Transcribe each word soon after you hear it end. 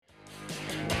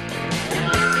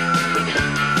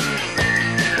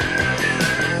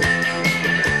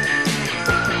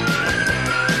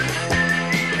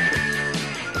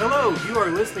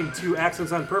listening to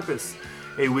Accents on Purpose,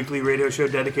 a weekly radio show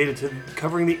dedicated to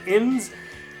covering the ins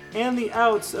and the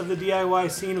outs of the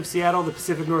DIY scene of Seattle, the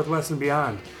Pacific Northwest, and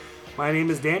beyond. My name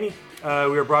is Danny. We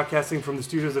are broadcasting from the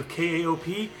studios of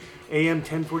KAOP, AM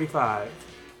 1045.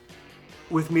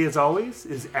 With me, as always,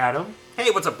 is Adam. Hey,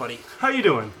 what's up, buddy? How you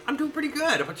doing? I'm doing pretty good.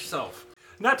 How about yourself?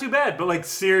 Not too bad, but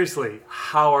seriously,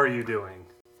 how are you doing?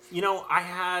 You know, I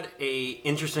had a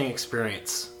interesting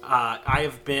experience. I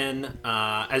have been,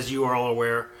 as you are all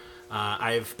aware,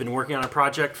 I've been working on a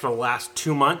project for the last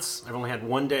 2 months. I've only had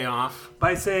 1 day off.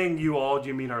 By saying you all, do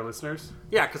you mean our listeners?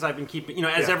 Yeah, because I've been keeping,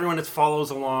 as everyone that follows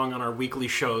along on our weekly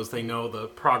shows, they know the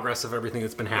progress of everything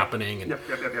that's been happening. And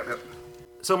Yep.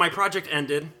 So my project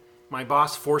ended. My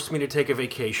boss forced me to take a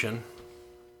vacation.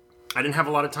 I didn't have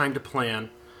a lot of time to plan.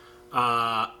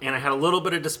 And I had a little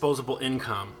bit of disposable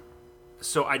income.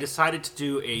 So I decided to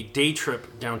do a day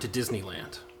trip down to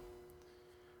Disneyland.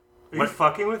 Are you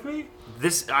fucking with me?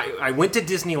 I went to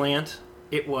Disneyland.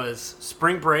 It was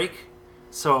spring break,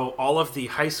 so all of the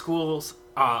high schools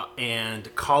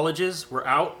and colleges were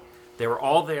out. They were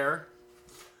all there.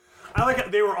 I like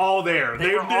it. They were all there.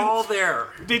 They were all there.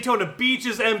 Daytona Beach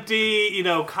is empty.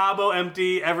 Cabo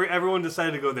empty. Everyone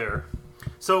decided to go there.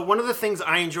 So one of the things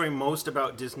I enjoy most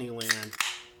about Disneyland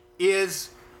is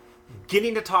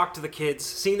getting to talk to the kids,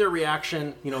 seeing their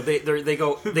reaction. They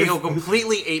go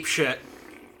completely apeshit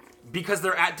because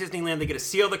they're at Disneyland. They get to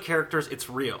see all the characters. It's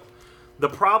real. The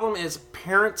problem is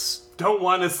parents don't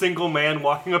want a single man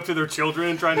walking up to their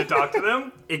children and trying to talk to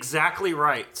them. Exactly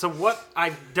right. So what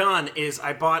I've done is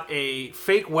I bought a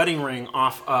fake wedding ring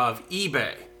off of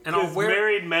eBay, and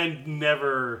married men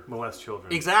never molest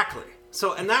children. Exactly.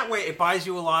 So, and that way it buys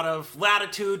you a lot of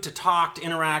latitude to talk, to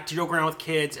interact, to joke around with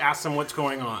kids, ask them what's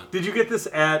going on. Did you get this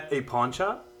at a pawn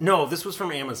shop? No, this was from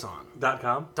Amazon.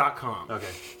 .com? .com.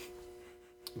 Okay.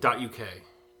 .uk.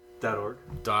 .org.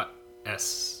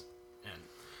 .sn.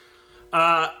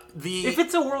 If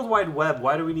it's a World Wide Web,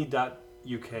 why do we need .uk?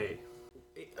 You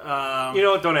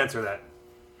know what? Don't answer that.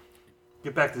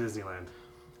 Get back to Disneyland.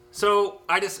 So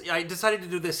I decided to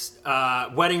do this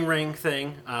wedding ring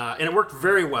thing, and it worked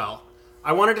very well.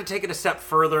 I wanted to take it a step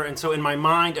further, and so in my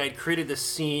mind, I had created this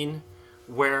scene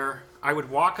where I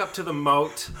would walk up to the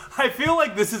moat. I feel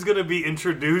like this is going to be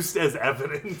introduced as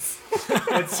evidence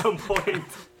at some point.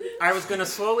 I was going to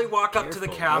slowly walk up to the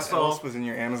castle. What else was in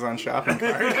your Amazon shopping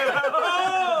cart?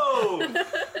 Oh!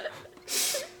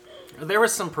 There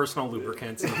was some personal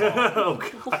lubricants involved. Oh,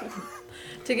 God.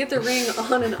 To get the ring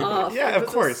on and off. Yeah, of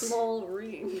course. A small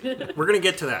ring. We're going to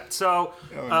get to that. So,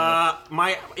 in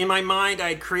my mind, I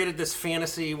had created this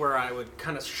fantasy where I would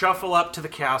kind of shuffle up to the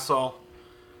castle,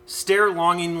 stare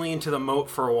longingly into the moat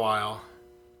for a while,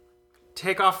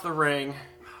 take off the ring,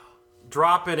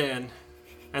 drop it in,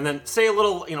 and then say a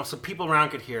little, so people around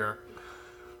could hear.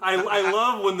 I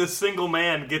love when the single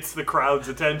man gets the crowd's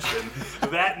attention.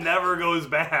 That never goes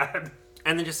bad.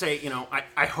 And then just say,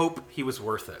 I hope he was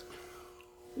worth it.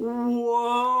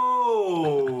 Whoa!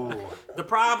 The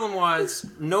problem was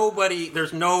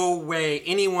there's no way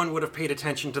anyone would have paid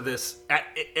attention to this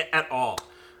at all.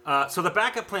 So the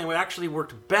backup plan would actually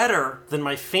worked better than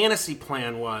my fantasy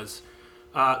plan was.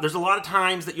 There's a lot of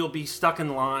times that you'll be stuck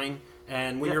in line,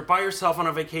 and when you're by yourself on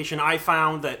a vacation, I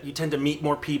found that you tend to meet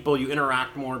more people, you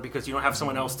interact more because you don't have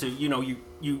someone else to,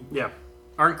 you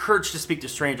are encouraged to speak to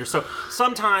strangers. So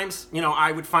sometimes,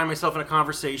 I would find myself in a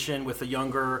conversation with a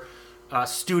younger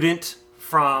student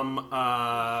from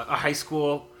a high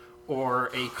school or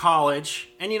a college,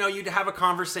 and you'd have a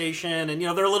conversation, and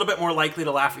they're a little bit more likely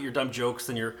to laugh at your dumb jokes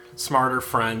than your smarter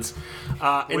friends.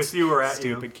 With you or at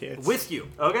Stupid you? kids. With you.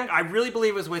 Okay. I really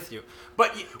believe it was with you.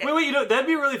 But wait, that'd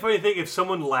be a really funny thing if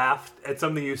someone laughed at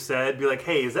something you said, be like,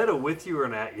 hey, is that a with you or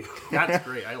an at you? That's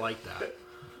great. I like that.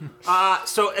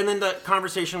 And then the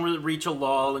conversation would reach a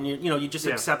lull, and you just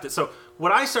accept it. So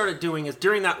what I started doing is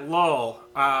during that lull,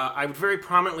 I would very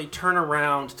prominently turn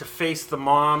around to face the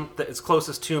mom that is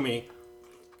closest to me,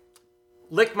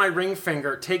 lick my ring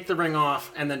finger, take the ring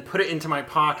off, and then put it into my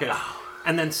pocket,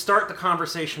 and then start the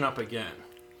conversation up again.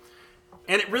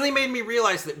 And it really made me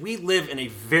realize that we live in a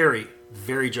very,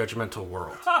 very judgmental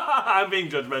world. I'm being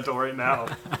judgmental right now.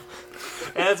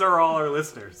 As are all our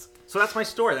listeners. So that's my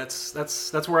story.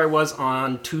 That's where I was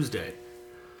on Tuesday.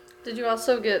 Did you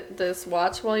also get this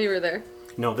watch while you were there?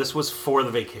 No, this was for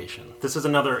the vacation. This is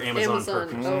another Amazon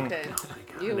purchase. Okay.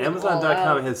 And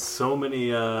Amazon.com has so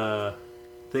many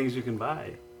things you can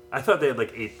buy. I thought they had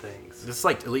 8 things. This is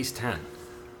at least 10.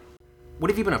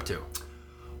 What have you been up to?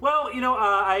 Well,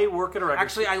 I work at a record.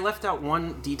 Actually, I left out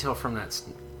one detail from that.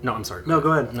 No, I'm sorry. No,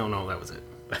 go ahead. No, that was it.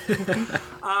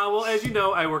 Well, as you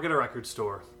know, I work at a record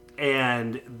store.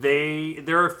 And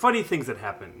there are funny things that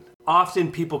happen.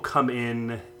 Often people come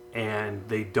in and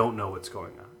they don't know what's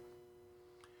going on.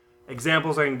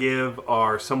 Examples I can give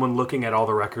are someone looking at all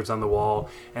the records on the wall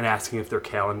and asking if they're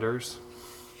calendars.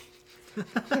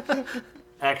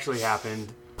 Actually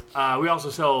happened. We also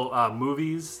sell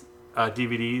movies,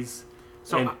 DVDs.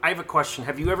 So I have a question.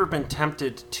 Have you ever been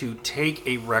tempted to take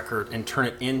a record and turn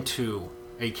it into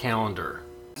a calendar?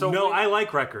 No, I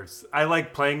like records. I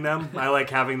like playing them. I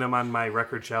like having them on my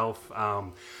record shelf.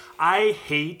 I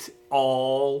hate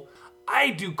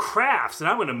I do crafts, and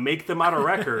I'm going to make them out of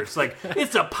records. Like,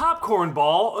 it's a popcorn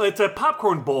ball. It's a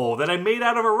popcorn bowl that I made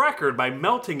out of a record by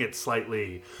melting it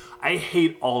slightly. I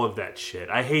hate all of that shit.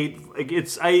 I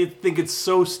think it's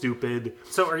so stupid.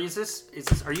 So are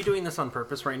you doing this on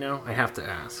purpose right now? I have to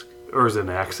ask. Or is it an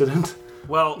accident?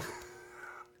 Well,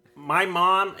 my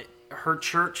mom, her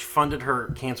church funded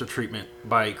her cancer treatment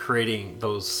by creating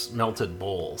those melted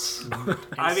bowls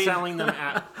and selling them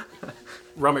at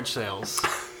rummage sales.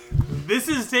 This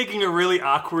is taking a really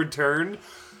awkward turn.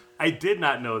 I did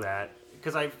not know that.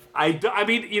 Because I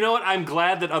mean, you know what? I'm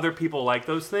glad that other people like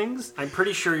those things. I'm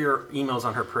pretty sure your email's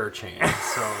on her prayer chain.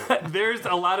 So there's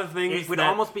a lot of things. It would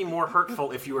almost be more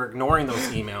hurtful if you were ignoring those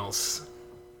emails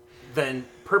than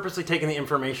purposely taking the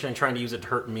information and trying to use it to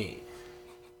hurt me.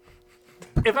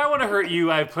 If I want to hurt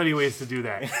you, I have plenty of ways to do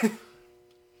that.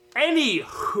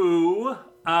 Anywho,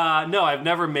 no, I've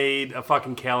never made a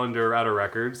fucking calendar out of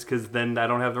records because then I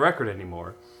don't have the record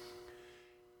anymore.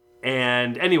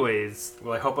 And anyways...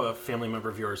 Well, I hope a family member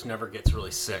of yours never gets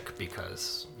really sick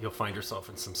because you'll find yourself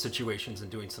in some situations and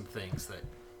doing some things that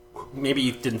maybe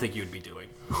you didn't think you'd be doing.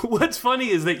 What's funny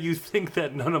is that you think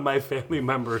that none of my family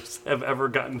members have ever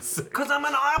gotten sick. Because I'm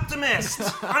an optimist!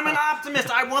 I'm an optimist!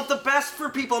 I want the best for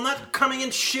people. I'm not coming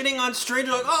and shitting on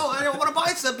strangers like, oh, I don't want to buy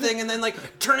something, and then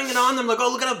like turning it on them like,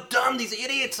 oh, look at how dumb these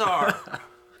idiots are.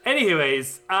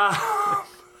 Anyways, I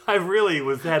really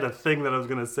had a thing that I was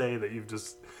going to say that you've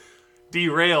just...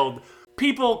 derailed.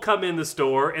 People come in the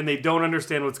store and they don't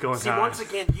understand what's going on. See, once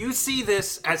again, you see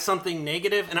this as something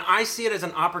negative, and I see it as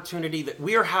an opportunity that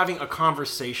we are having a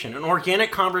conversation, an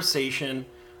organic conversation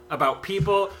about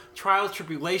people, trials,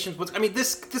 tribulations.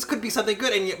 This could be something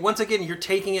good, and yet once again, you're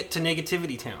taking it to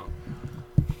Negativity Town.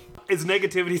 Is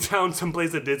Negativity Town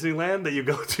someplace at Disneyland that you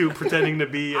go to pretending to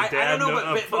be a dad, I don't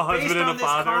know, a based husband, and on a this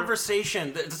father?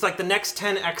 Conversation, it's like the next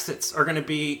 10 exits are going to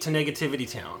be to Negativity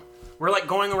Town. We're like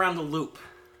going around the loop.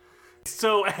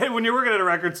 So when you're working at a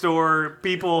record store,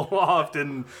 people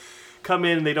often come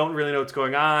in and they don't really know what's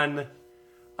going on.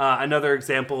 Another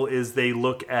example is they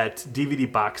look at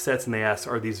DVD box sets and they ask,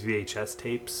 are these VHS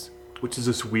tapes? Which is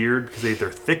just weird because they're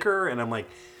thicker. And I'm like,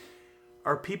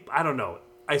 are people... I don't know.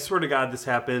 I swear to God this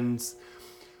happens.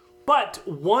 But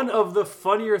one of the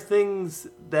funnier things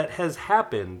that has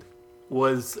happened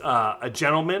was a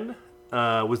gentleman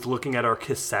was looking at our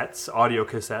cassettes, audio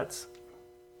cassettes.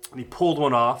 And he pulled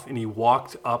one off and he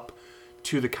walked up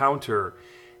to the counter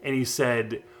and he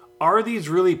said, are these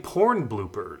really porn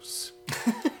bloopers?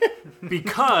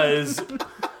 Because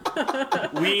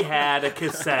we had a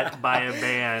cassette by a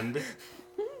band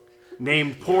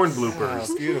named Porn Bloopers.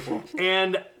 Wow, beautiful.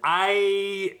 And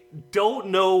I don't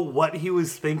know what he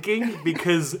was thinking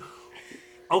because,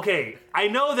 okay, I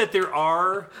know that there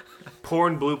are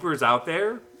porn bloopers out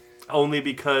there only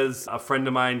because a friend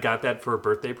of mine got that for a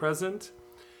birthday present.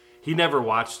 He never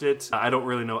watched it. I don't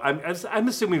really know. I'm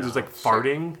assuming there's like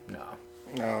farting.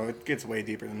 No, it gets way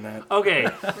deeper than that. Okay.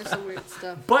 There's some weird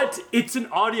stuff. But it's an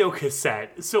audio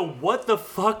cassette. So what the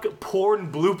fuck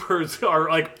porn bloopers are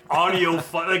like audio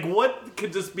fun? Like what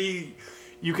could just be...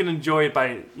 You can enjoy it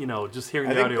by, just hearing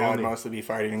the audio I think that would only. mostly be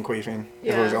farting and queefing if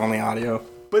Yeah. it was only audio.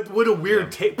 But what a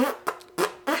weird tape.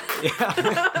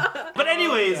 But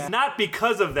anyways, not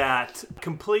because of that,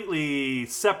 completely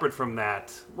separate from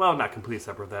that. Well, not completely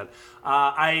separate from that.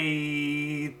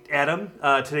 Adam,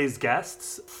 today's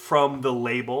guests from the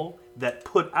label that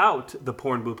put out the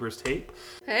Porn Bloopers tape.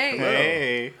 Hey.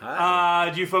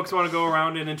 Hey. Do you folks want to go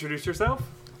around and introduce yourself?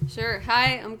 Sure.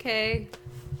 Hi, I'm Kay.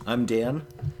 I'm Dan.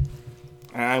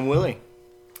 And I'm Willie.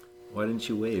 Why didn't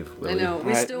you wave, Willie? I know.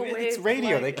 We still wave. It's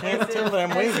radio. like- They can't tell that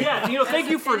I'm waving. Yeah, thank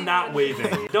you for not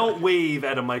waving. Don't wave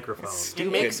at a microphone. It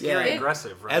makes Gary Yeah.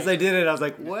 aggressive, right? As I did it, I was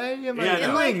like, why am I Yeah, I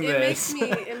know. doing It this?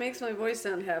 makes my voice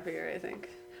sound happier, I think.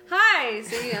 Hi.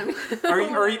 See, I'm.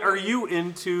 Are you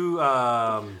into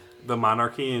the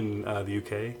monarchy in the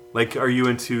UK? Like, are you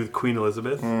into Queen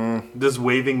Elizabeth? Does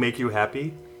waving make you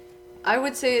happy? I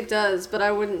would say it does, but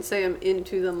I wouldn't say I'm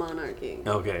into the monarchy.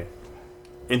 Okay.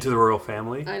 into the royal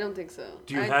family? I don't think so.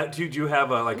 Do you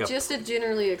have a Just a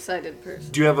generally excited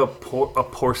person. do you have a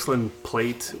porcelain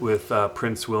plate with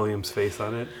Prince William's face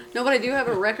on it? No, but I do have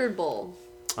a record bowl.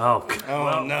 Oh,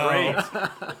 Oh, no. Great.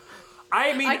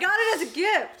 I mean, I got it as a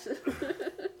gift.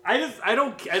 I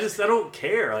don't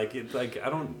care. I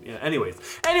don't. Yeah. Anyways.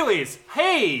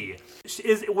 Hey,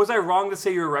 was I wrong to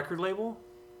say you're a record label?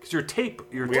 Because you're tape.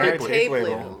 You're We are tape. a Tape tape label.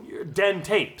 label. You're Den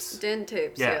Tapes. Den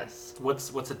tapes, Yeah. yes.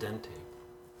 What's a den tape?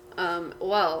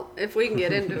 Well, if we can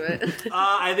get into it.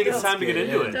 I think it's time to get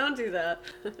into it. Don't do that.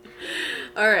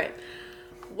 All right.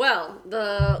 Well,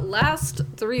 the last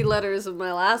 3 letters of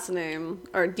my last name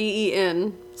are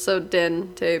DEN, so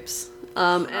Den tapes.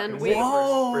 And we.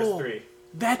 Whoa. First 3.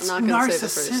 That's I'm not gonna say the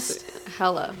first narcissistic. 3.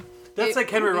 Hella. That's It- like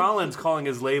Henry Rollins calling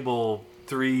his label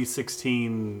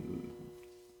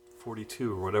 3/16/42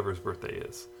 or whatever his birthday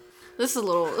is. This is a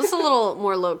little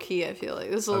more low key. I feel like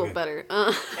this is a little Okay. better.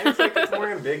 And it's like it's more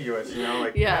ambiguous, you know?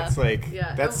 Like Yeah. that's like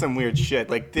Yeah. that's some weird shit.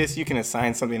 Like this you can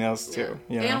assign something else to.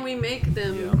 You know? And we make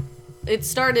them. It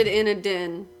started in a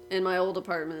den in my old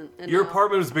apartment. And Your now-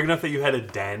 apartment was big enough that you had a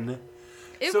den.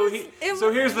 It So was, he, it so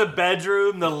was, here's the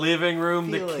bedroom, the living room,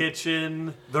 the Feel like-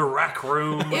 kitchen, the rec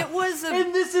room. It was a.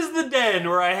 And this is the den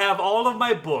where I have all of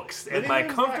my books and Living my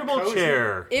room's not comfortable cozy.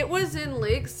 chair. It was in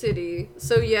Lake City,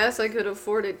 so yes, I could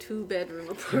afford a 2-bedroom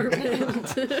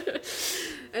apartment.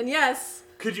 And yes,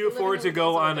 Could you afford to room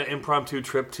go is on an okay. impromptu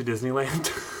trip to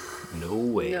Disneyland? No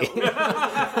way.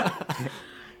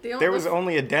 no. There was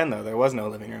only a den though. There was no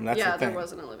living room. That's yeah, the thing. there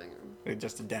wasn't a living room.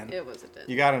 Just a den. It was a den.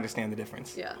 You gotta understand the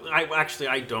difference. Yeah.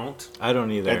 I don't. I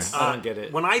don't either. It's- I don't get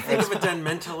it. When I think of a den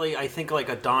mentally, I think like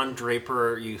a Don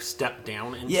Draper. You step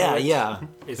down into Yeah, it. yeah.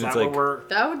 Is It's that like- what we're?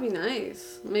 That would be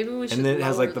nice. Maybe we should. And then it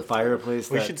has lower like the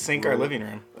fireplace. We that should sink our roll- living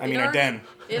room. I mean It our already- den.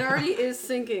 It already is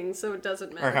sinking, so it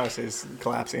doesn't matter. Our house is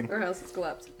collapsing. Our house is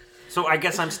collapsing. So I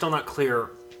guess I'm still not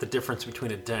clear the difference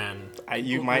between a den.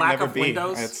 You might Lack never of be.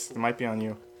 windows? It might be on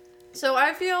you. So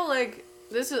I feel like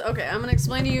this is okay. I'm gonna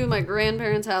explain to you my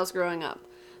grandparents' house growing up.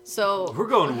 So We're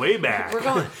going way back. we're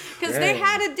going because they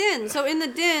had a den. So in the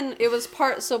den, it was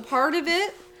part of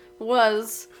it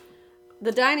was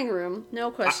the dining room.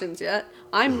 No questions yet.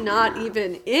 I'm not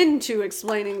even into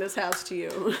explaining this house to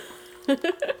you.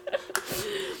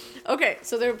 Okay,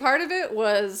 so part of it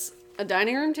was a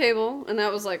dining room table, and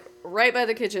that was like right by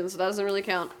the kitchen, so that doesn't really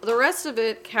count. The rest of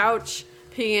it, couch,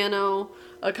 piano,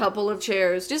 a couple of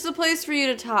chairs, just a place for you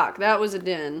to talk. That was a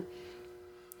den.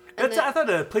 I thought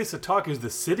a place to talk is the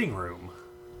sitting room.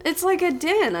 It's like a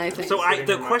den, I think. So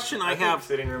the question I think have,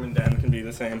 sitting room and den can be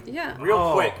the same. yeah.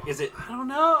 real quick, is it I don't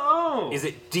know.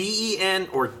 DEN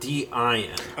or DIN?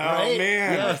 Oh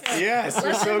man, yes.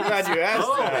 We're so glad you asked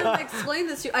Let that. them explain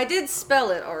this to you. I did spell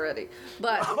it already,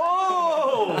 but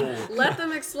Oh! let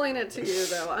them explain it to you,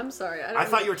 though. I'm sorry. I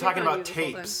thought you were pick talking on about you this whole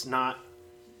time. tapes, not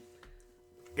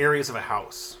areas of a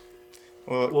house.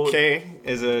 Well, Kay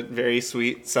is a very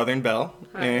sweet Southern belle,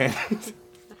 and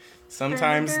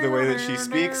sometimes the way that she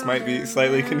speaks might be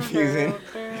slightly confusing.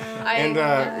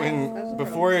 And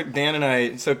before Dan and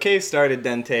I, so Kay started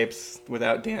Den Tapes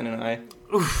without Dan and I.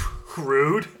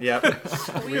 Rude.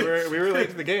 Yep, we were late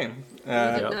to the game. We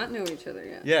did not know each other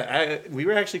yet. Yeah, we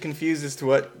were actually confused as to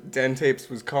what Den Tapes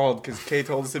was called because Kay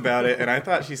told us about it, and I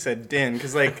thought she said din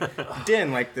because like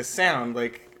din, like the sound,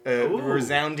 like a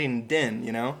resounding din,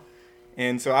 you know.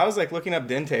 And so I was like looking up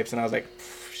Den Tapes, and I was like,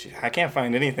 shit, I can't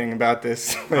find anything about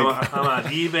this. Like, I'm on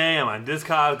eBay, I'm on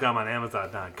Discogs, I'm on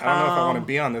Amazon.com. I don't know if I want to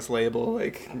be on this label.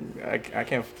 Like, I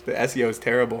can't. The SEO is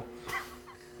terrible.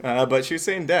 But she was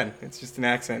saying den. It's just an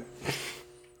accent.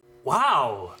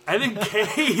 Wow. I think Kay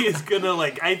is gonna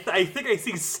I think I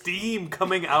see steam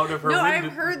coming out of her No, window.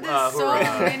 I've heard this so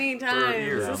many ears.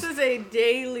 times. This is a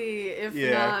daily, if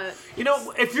Yeah. not. You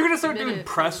know, if you're gonna start doing Minute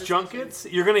press conversation. junkets,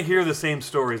 you're gonna hear the same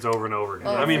stories over and over again.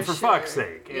 Oh, I mean, for for fuck's sure.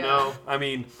 sake, you Yeah. know. I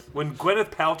mean, when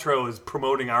Gwyneth Paltrow is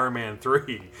promoting Iron Man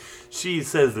 3, she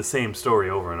says the same story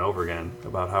over and over again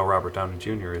about how Robert Downey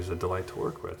Jr. is a delight to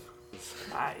work with.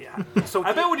 So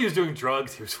I bet when he was doing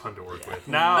drugs, he was fun to work with.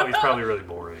 Now he's probably really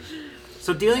boring.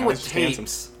 So dealing with it's just handsome.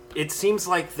 tapes, it seems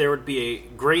like there would be a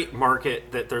great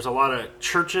market. That there's a lot of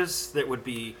churches that would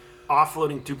be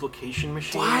offloading duplication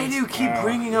machines. Why do you keep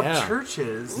bringing up yeah.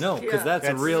 churches? No, because Yeah. that's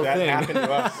a real that thing. happened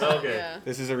to us. Okay. Yeah.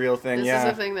 This is a real thing. This yeah.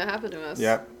 is a thing that happened to us.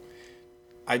 Yep.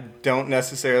 I don't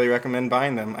necessarily recommend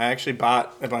buying them. I actually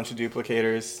bought a bunch of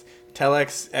duplicators,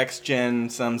 Telex X Gen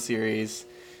some series,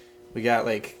 We got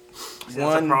like that's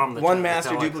a problem that one that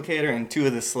master likes. duplicator and 2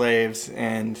 of the slaves,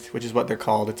 and which is what they're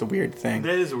called. It's a weird thing.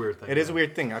 That is a weird thing. It is a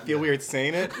weird thing. I feel weird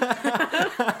saying it.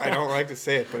 I don't like to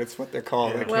say it, but it's what they're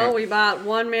called. I Well, can't- we bought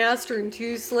 1 master and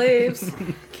 2 slaves.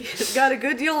 Got a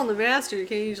good deal on the master. You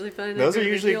can't usually find Those a are good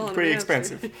usually deal on a pretty master.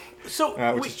 expensive, So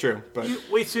which wait, is true. But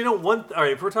wait, so you know one? All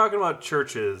right, if we're talking about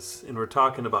churches and we're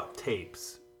talking about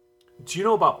tapes, do you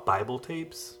know about Bible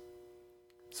tapes?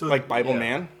 So like Bible yeah.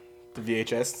 Man, the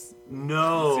VHS.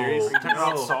 No, Series?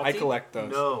 about Salty? I collect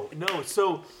those. no.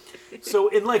 So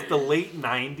in like the late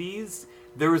 '90s,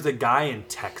 there was a guy in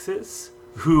Texas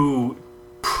who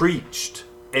preached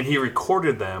and he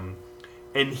recorded them,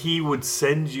 and he would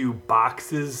send you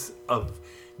boxes of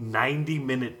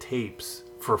 90-minute tapes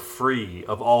for free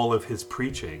of all of his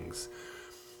preachings.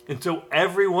 And so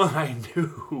everyone I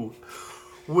knew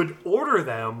would order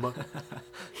them.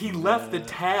 He left the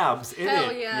tabs in Hell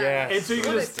it. yeah. Yes. And so you What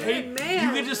could a just good tape man.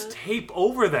 you could just tape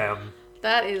over them.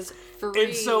 That is free.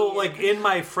 And so like in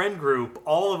my friend group,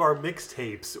 all of our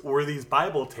mixtapes were these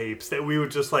Bible tapes that we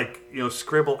would just like,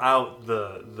 scribble out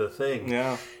the thing.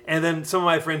 Yeah. And then some of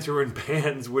my friends who were in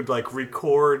bands would like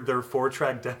record their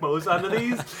 4-track demos onto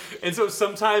these. And so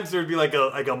sometimes there'd be like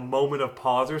a moment of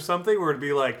pause or something where it'd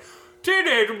be like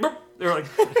teenage. They're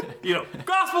like,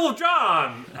 Gospel of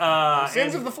John.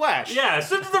 Sins of the Flesh. Yeah,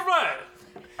 Sins of the Flesh.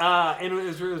 And it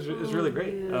was really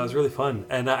great. It was really fun,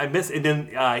 and I miss. And then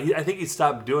I think he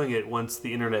stopped doing it once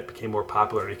the internet became more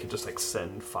popular. He could just like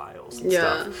send files and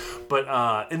stuff. But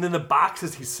and then the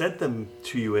boxes he sent them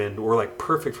to you in were like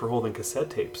perfect for holding cassette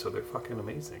tapes, so they're fucking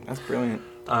amazing. That's brilliant.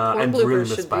 And Bloopers really miss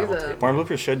should do Bible that. tape. Barn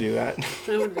Bloopers should do that.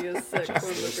 That would be a sick Corn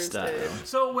Bloopers style. tape.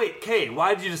 So wait, Kay,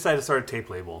 why did you decide to start a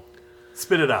tape label?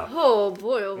 Spit it out. Oh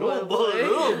boy, oh boy,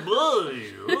 oh boy.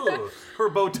 Oh. Her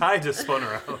bow tie just spun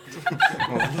around.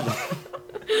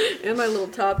 And my little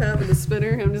top hat with a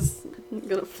spinner. I'm just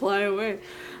gonna fly away.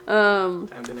 Time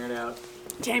to nerd out.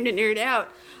 Time to nerd out.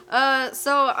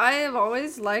 So I have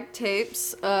always liked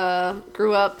tapes.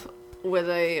 Grew up with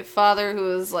a father who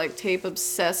was like tape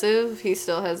obsessive. He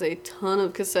still has a ton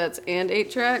of cassettes and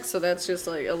 8-tracks, so that's just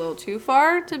like a little too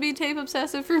far to be tape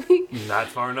obsessive for me. Not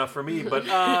far enough for me, but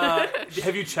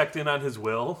have you checked in on his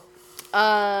will?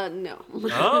 No.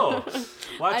 Oh,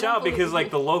 watch don't out because believe-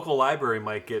 like the local library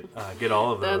might get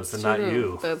all of those and true. not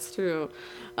you. That's true.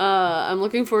 I'm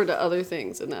looking forward to other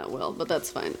things in that will, but that's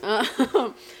fine.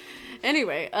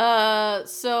 Anyway,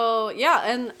 so yeah,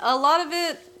 and a lot of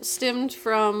it stemmed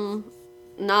from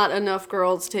not enough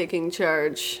girls taking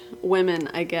charge. Women,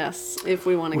 I guess, if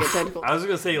we want to get technical. I was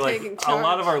gonna say like Taking a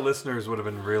lot of charge. our listeners would have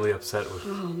been really upset with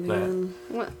that,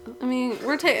 What? I mean,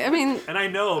 and I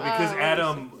know because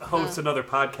Adam hosts another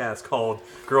podcast called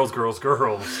Girls, Girls,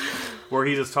 Girls, where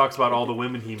he just talks about all the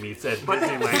women he meets at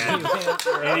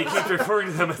Disneyland, and he keeps referring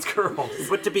to them as girls.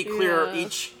 But to be clear, Yeah.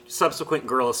 each subsequent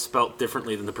girl is spelt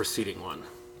differently than the preceding one.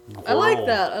 I like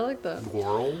that. I like that.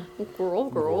 Whirl.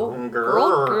 Girls.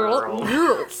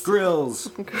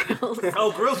 Grills.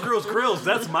 Oh, Grills, Grills.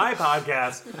 That's my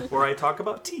podcast where I talk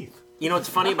about teeth. You know what's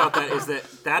funny about that is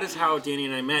that is how Danny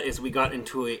and I met. Is we got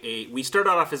into we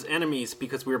started off as enemies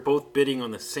because we were both bidding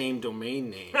on the same domain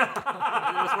name. And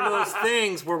it was one of those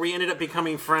things where we ended up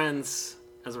becoming friends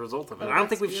as a result of it. I don't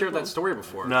think we've shared that story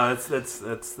before. No, that's.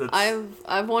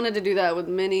 I've wanted to do that with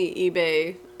many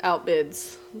eBay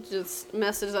outbids. Just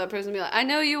message that person and be like, I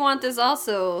know you want this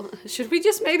also. Should we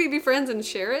just maybe be friends and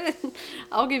share it?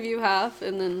 I'll give you half,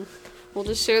 and then we'll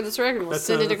just share this record. We'll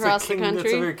send it across the country.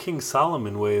 That's a very King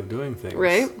Solomon way of doing things.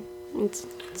 Right?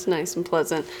 It's nice and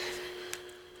pleasant.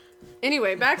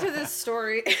 Anyway, back to this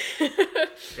story.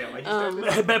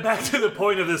 Back to the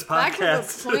point of this Back to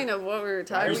podcast. the point of what we were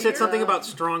talking about. You said something about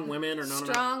strong women or no?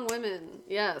 Strong women,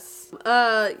 yes.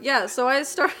 Yeah, so I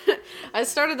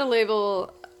started the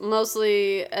label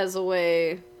mostly as a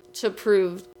way to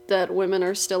prove that women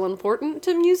are still important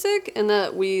to music and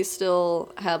that we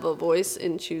still have a voice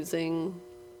in choosing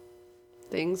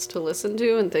things to listen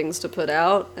to and things to put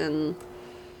out, and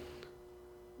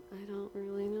I don't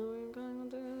really know where I'm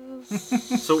going with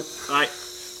this. So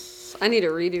I need a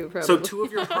redo, probably. So two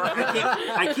of your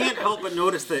I can't help but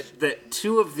notice that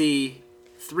two of the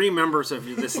three members of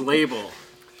this label,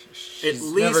 at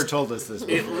least Never told us this at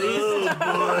before. least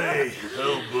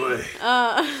Oh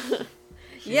boy.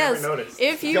 yes,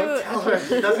 if you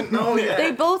He doesn't know yet.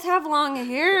 they both have long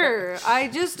hair. I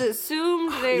just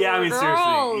assumed they Yeah, I were mean girls.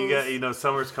 seriously, you got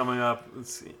summer's coming up.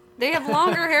 They have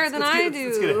longer hair than I do.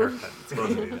 Let's get a haircut. It's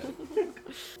supposed to be that.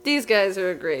 These guys are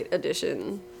a great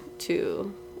addition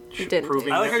to didn't proving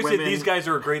do. I like how you said women- these guys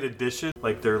are a great addition.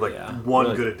 Like they're like Yeah. one We're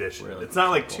like- good addition. we're like It's not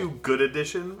like people. two good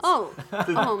additions. Oh,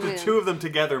 The man. two of them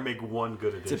together make one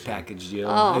good It's a addition. package deal.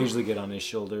 Oh. I usually get on his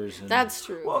shoulders. And That's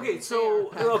true. Well, okay, They so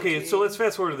are let's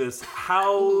fast forward to this.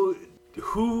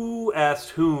 Who asked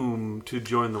whom to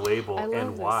join the label I love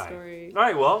and this why? story. All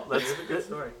right, well, that's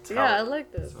Yeah, I like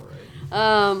this.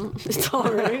 It's all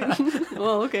right.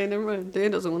 Well, okay, never mind.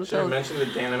 Dan doesn't want to Should I tell. mention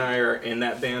that Dan and I are in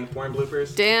that band, Porn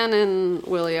Bloopers? Dan and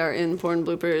Willie are in Porn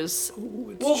Bloopers.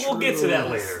 We'll get to that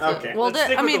later. Okay. Well, Let's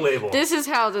stick I with mean, the label. this is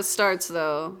how this starts,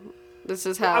 though. This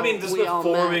is how I mean, just we the all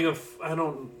forming met. of I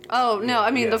don't. Oh no, I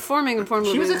mean Yeah. the forming of Porn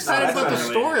Bloopers. He was excited that's about the not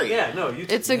story. Yeah, no, you.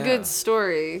 It's a good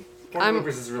story. Porn I'm-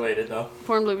 Bloopers is related, though.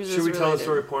 Porn Bloopers is Should we tell the related.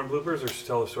 story of Porn Bloopers, or should we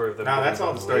tell the story of them? No, getting that's all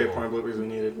on the story of label? Porn Bloopers we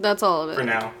needed. That's all of it. For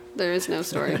now. There is no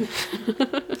story.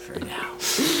 for now.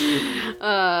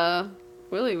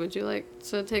 Willie, would you like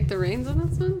to take the reins on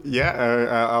this one? Yeah,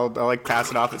 I'll like pass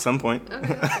it off at some point.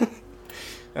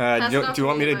 Okay. Do it off you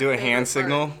want me to to me, do my a hand favorite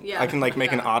signal? part. Yeah, I can like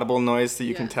make an yeah. audible noise so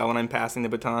you can Yeah. tell when I'm passing the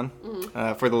baton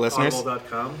for the listeners.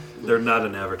 Audible.com. They're not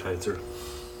an advertiser.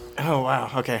 Oh wow.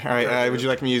 Okay. All right. Would you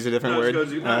like me to use a different word?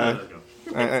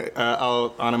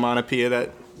 I'll onomatopoeia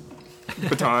that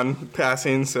baton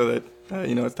passing so that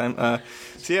you know it's time.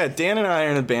 So yeah, Dan and I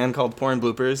are in a band called Porn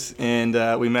Bloopers,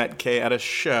 and we met Kay at a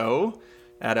show,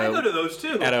 at I go to a those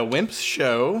too. Wimps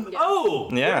show. Oh,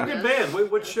 Yeah. what a good band.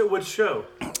 Wait, what show? What show?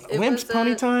 It Wimps, was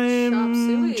Pony at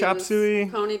Time, Chop Chop Suey. It Suey.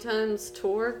 was Pony Time's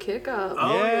tour kickoff.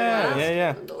 Oh, Yeah,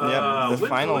 yeah. Yeah, the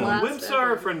final one. Wimps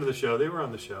are a friend of the show. They were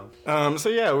on the show. So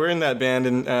yeah, we're in that band,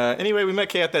 and anyway, we met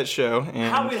Kay at that show,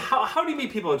 and How do you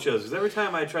meet people at shows? Because every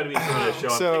time I try to meet someone at a show,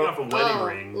 I'm So- taking off a wedding Oh,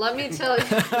 ring. let me tell you.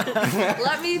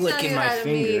 Let me tell Licking you my how to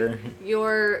finger. meet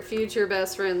your future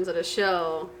best friends at a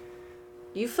show.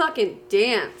 You fucking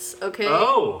dance, okay?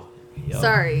 Oh,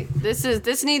 Sorry.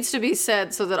 This needs to be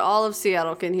said so that all of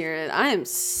Seattle can hear it. I am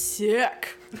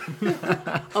sick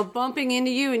of bumping into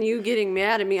you and you getting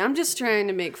mad at me. I'm just trying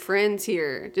to make friends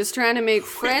here. Just trying to make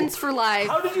friends for life.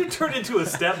 how did you turn into a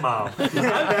stepmom?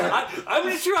 I'm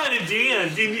just trying to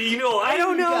dance. You know, I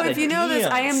don't know gotta if you know this.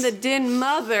 I am the din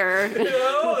mother.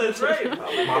 Oh, that's right.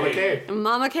 Mama Kay.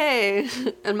 Mama Kay.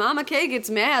 And Mama Kay gets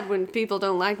mad when people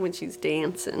don't like when she's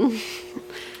dancing.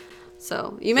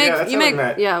 So you make that's you how we make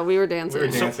met. yeah, we were dancing. We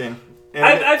were dancing. And,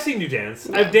 I've seen you dance.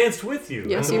 I've danced with you.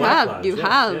 Yes, in the you Black have. Lodge. You Yes,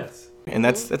 have. yes. and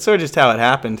that's sort of just how it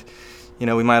happened. You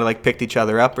know, we might have like picked each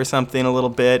other up or something a little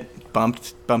bit,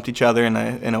 bumped each other in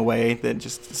a way that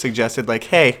just suggested like,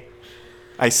 hey,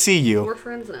 I see you. We're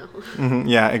friends now. Mhm,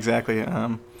 yeah, exactly.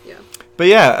 Yeah. But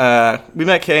yeah, we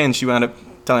met Kay and she wound up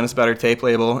telling us about her tape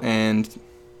label, and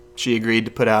she agreed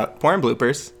to put out Porn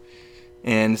Bloopers.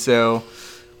 And so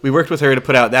we worked with her to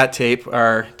put out that tape,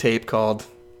 our tape called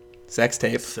Sex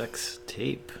Tape. Sex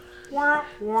tape.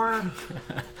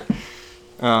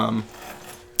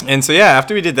 And so yeah,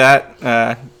 after we did that,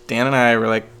 Dan and I were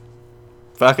like,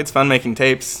 fuck, it's fun making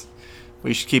tapes.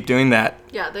 We should keep doing that.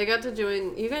 Yeah, they got to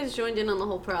join. You guys joined in on the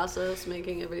whole process,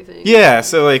 making everything. Yeah,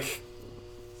 so like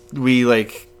we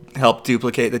like helped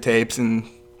duplicate the tapes and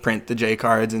print the J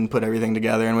cards and put everything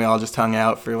together, and we all just hung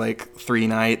out for like 3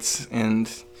 nights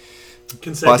and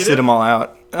busted them all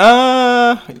out.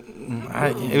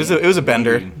 It was a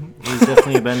bender. It was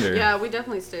definitely a bender. Yeah, we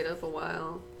definitely stayed up a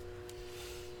while.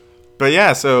 But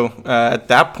yeah, so at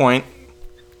that point,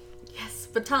 Yes,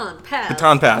 baton pass.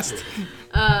 baton passed.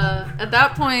 At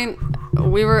that point,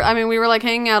 we were like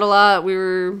hanging out a lot. We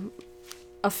were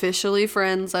officially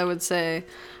friends, I would say.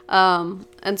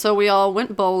 And so we all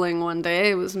went bowling one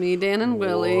day. It was me, Dan, and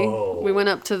Willie. Whoa. We went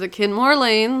up to the Kinmore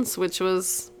Lanes, which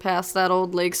was past that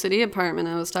old Lake City apartment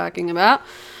I was talking about.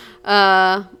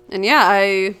 And yeah,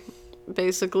 I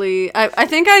basically, I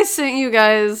think I sent you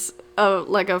guys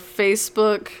like a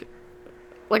Facebook,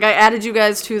 like I added you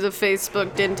guys to the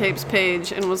Facebook Din Tapes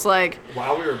page and was like,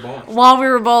 While we were bowling. while we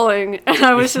were bowling, and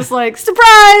I was just like,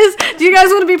 surprise! Do you guys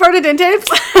want to be part of Din Tapes?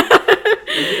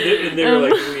 And they were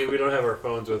like, we don't have our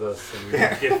phones with us, and we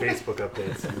don't get Facebook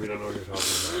updates, and we don't know what you're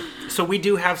talking about. So we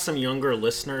do have some younger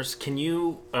listeners. Can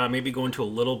you maybe go into a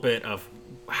little bit of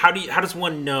how does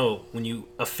one know when you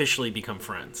officially become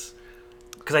friends?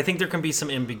 Because I think there can be some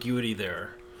ambiguity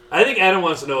there. I think Adam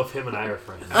wants to know if him and I are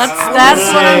friends.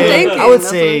 That's what I'm thinking. I would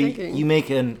That's what I'm say thinking. you make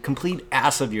a complete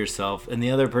ass of yourself, and the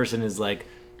other person is like,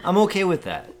 "I'm okay with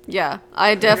that." Yeah,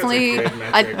 I definitely. good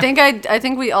I metric.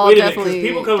 think we all Wait a minute, because definitely.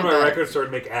 people come to did my that. record store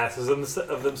and make asses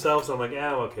of themselves, and I'm like,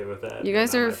 yeah, I'm okay with that. You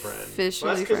guys You're are not my friend.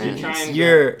 officially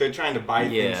friends. They're trying to buy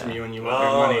things Yeah. from you and you want Oh,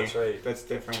 their money. that's right. That's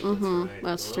different. Right.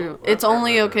 That's Well, true. well, It's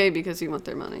only whatever. okay because you want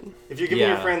their money. If you're giving Yeah.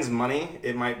 your friends money,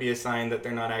 it might be a sign that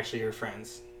they're not actually your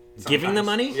friends. Giving the sometimes.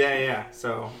 money? Yeah.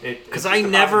 So Because I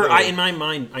in my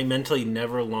mind, I mentally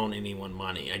never loan anyone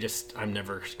money. I'm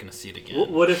never gonna see it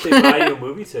again. What if they buy you a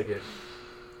movie ticket?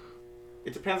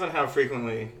 It depends on how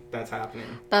frequently that's happening.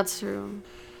 That's true.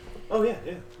 Oh yeah.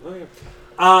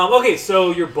 Okay,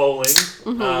 so you're bowling.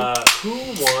 Who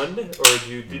won, or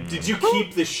did you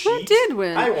keep the sheet? Who did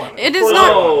win? I won. It is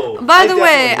Oh. not. By the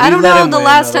way, definitely- I don't We let know him the win,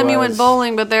 last time you went otherwise-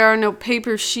 bowling, but there are no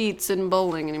paper sheets in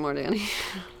bowling anymore, Danny.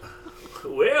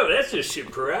 Well, that's a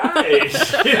surprise.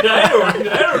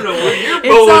 I don't know where you're It's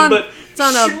bowling, on- but it's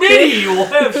on a Schmitty will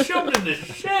have something to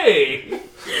say.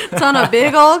 It's on a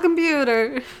big old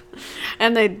computer,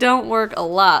 and they don't work a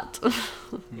lot.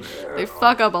 They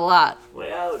fuck up a lot.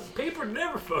 Well, paper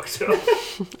never fucks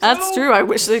up. That's true. I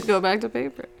wish they'd go back to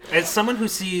paper. As someone who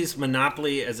sees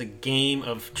Monopoly as a game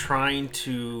of trying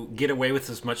to get away with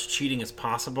as much cheating as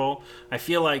possible, I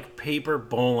feel like paper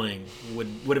bowling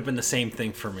would have been the same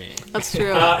thing for me. That's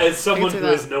true. As someone see who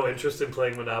that. has no interest in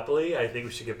playing Monopoly, I think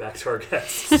we should get back to our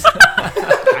guests.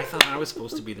 I thought I was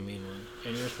supposed to be the mean one,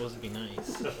 and you were supposed to be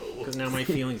nice. Because now my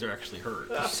feelings are actually hurt.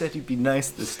 You said you'd be nice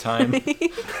this time.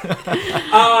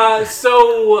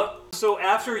 So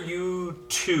after you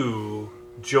two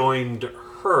joined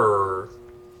her,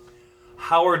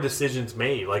 how are decisions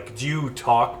made? Like, do you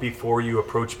talk before you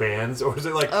approach bands, or is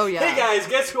it like, Oh, yeah. hey guys,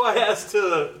 guess who I asked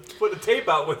to put a tape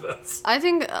out with us? I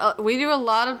think we do a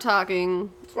lot of talking.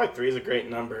 That's why 3 is a great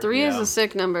number. 3 is Yeah. a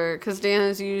sick number because Dan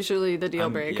is usually the deal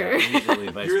breaker. Yeah, usually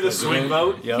vice You're the president. swing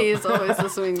vote? Yep. He is always the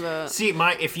swing vote. See,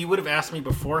 if you would have asked me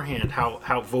beforehand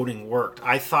how voting worked,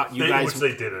 I thought you Which guys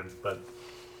they didn't, but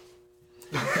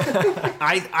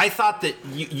I thought that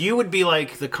you would be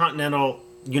like the continental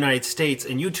United States,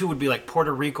 and you two would be like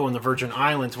Puerto Rico and the Virgin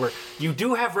Islands, where you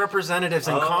do have representatives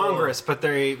in Congress, but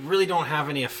they really don't have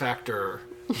any effect or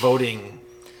voting.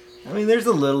 I mean, there's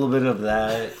a little bit of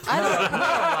that.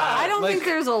 I don't Like, think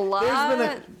there's a lot.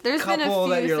 There's been a couple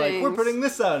few that you're things. like, we're putting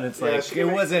this out, and it's Yeah, like she it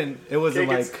can wasn't Kay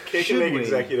like can should make we?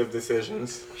 executive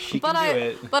decisions. She But can do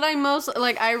it. I most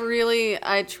like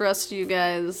I trust you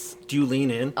guys Do you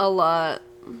lean in? a lot.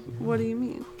 What do you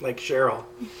mean? Like Cheryl.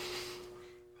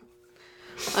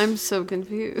 I'm so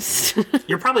confused.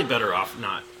 You're probably better off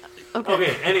not.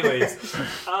 okay. Anyways,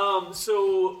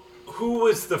 so who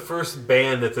was the first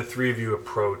band that the three of you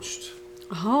approached?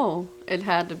 Oh, it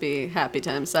had to be Happy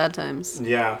Times, Sad Times.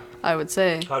 Yeah. I would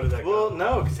say. How did that Well, go?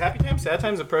 no, because Happy Times, Sad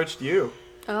Times approached you.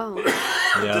 Oh,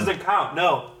 Yeah. Doesn't count.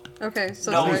 No. okay.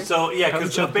 So No. sorry. So yeah, because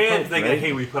the Choke the band, Pope, they go, right?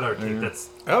 hey, we put our tape. That's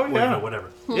Oh, well, yeah.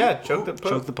 whatever. Yeah, Choke the Pope.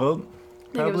 Choke the Pope.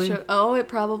 I think it was Probably. Oh, it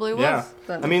probably was. Yeah.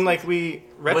 That I mean, makes like, we...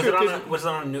 Was it on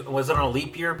Retro- was it on a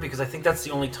leap year? Because I think that's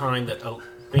the only time that a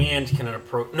band can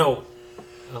approach. No.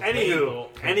 a label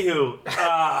can-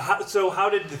 Anywho, so how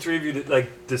did the three of you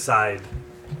like decide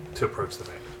to approach the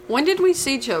band? When did we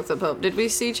see Choke the Pope? Did we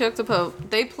see Choke the Pope?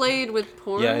 They played with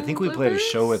Porn Yeah, I think we played a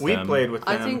show with We them. played with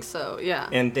them. I think so. Yeah.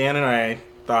 And Dan and I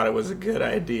thought it was a good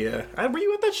idea. Were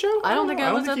you at that show? I don't think know.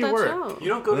 I was at you that were. show. You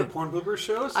don't go to porn blooper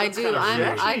shows? I That's do. kind of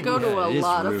rude. I go to Yeah, a it is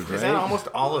lot rude, of. She's right? at almost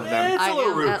all of them. It's a I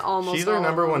little am rude. at almost She's our all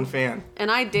number of them. one fan. And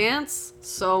I dance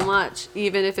so much,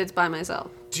 even if it's by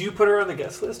myself. Do you put her on the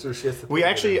guest list, or she has to? We pay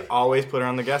actually her? always put her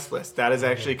on the guest list. That is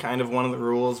actually kind of one of the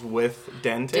rules with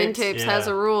Den Den Tapes. Tapes Yeah. has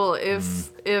a rule: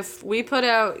 if we put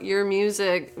out your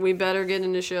music, we better get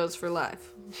into shows for life.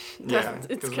 Yeah, It's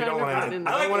because we kind don't of want written to. in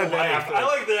I I like don't want to the life. have to. I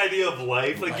like the idea of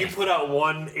life. Like you put out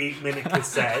one 8-minute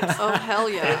cassette, Oh hell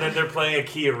and yeah! then they're playing a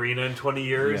Key Arena in 20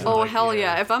 years. Yeah. and Oh like, hell you know.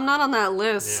 yeah! If I'm not on that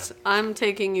list, I'm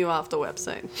taking you off the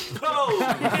website.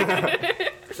 Oh!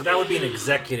 So that would be an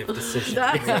executive decision.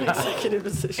 That's an executive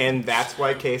decision. And that's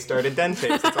why Kay started Den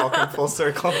Tapes. It's all come full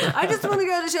circle. I just want to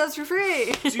go to shows for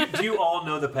free. do you all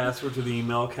know the password to the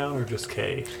email account, or just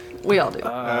Kay? We all do.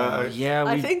 Yeah,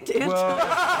 I think Dan.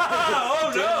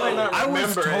 Oh no! I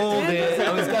was told it.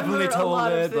 I was definitely remember a told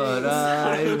lot of it, but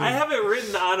I have it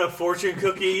written on a fortune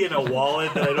cookie in a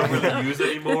wallet that I don't really use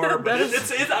anymore, but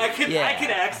I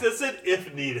can access it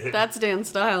if needed. That's Dan's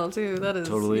style too. That is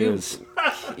totally you, is.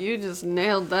 You just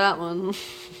nailed that one.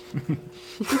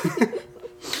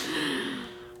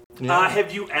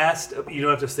 Have you asked? You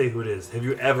don't have to say who it is. Have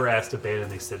you ever asked a band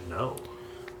and they said no?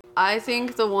 I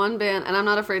think the one band, and I'm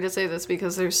not afraid to say this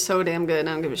because they're so damn good and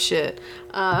I don't give a shit.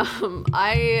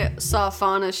 I saw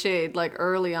Fauna Shade like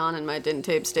early on in my Den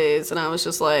Tapes days and I was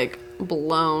just like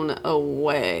blown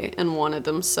away and wanted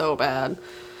them so bad.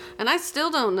 And I still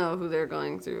don't know who they're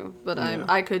going through, but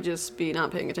I could just be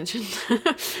not paying attention.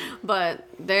 But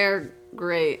they're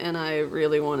great and I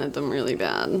really wanted them really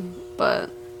bad.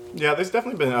 But Yeah, there's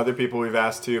definitely been other people we've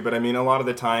asked too, but I mean, a lot of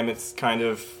the time it's kind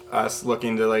of us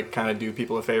looking to like kind of do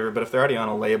people a favor. But if they're already on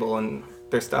a label and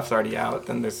their stuff's already out,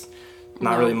 then there's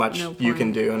not really much you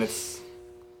can do, and it's.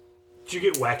 Did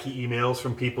you get wacky emails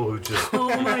from people who just? Oh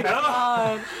my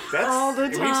god! All the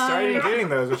We time. started getting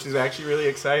those, which is actually really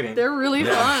exciting. They're really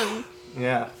fun.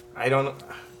 Yeah, I don't.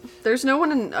 There's no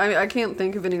one in. I can't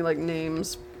think of any like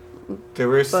names. There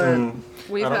were some.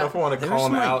 I We've don't know had. if I want to There call were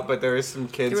them some, like- out, but there was some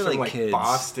kids they were from like like kids.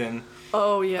 Boston,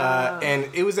 Oh yeah. and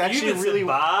it was actually You even really. said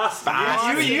Boston.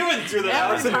 Boston. You even threw that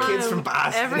Every out. some time. kids from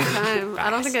Boston. Every time. I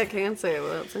don't think I can say it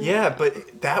without saying. Yeah,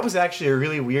 but that was actually a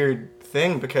really weird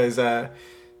thing because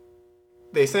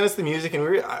they sent us the music and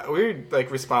we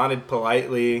like responded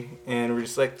politely and we're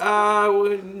just like,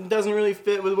 it doesn't really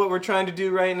fit with what we're trying to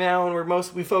do right now, and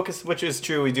we focus, which is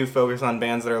true, we do focus on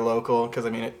bands that are local because I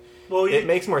mean it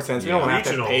makes more sense. We don't want to have to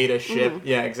Regional. pay to ship.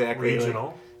 Yeah, exactly. Like,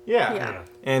 Regional. yeah. Yeah.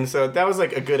 And so that was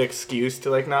like a good excuse to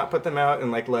like not put them out and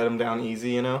like let them down easy,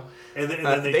 you know. And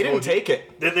then They didn't take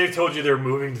it. Then they told you they're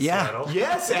moving to Yeah. Seattle.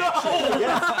 Yes, actually.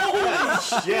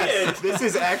 Yes, this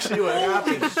is actually what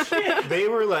happened. They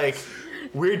were like,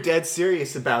 "We're dead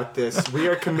serious about this. We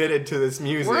are committed to this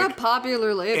music." We're a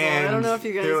popular label. and I don't know if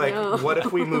you guys they're like, know. "What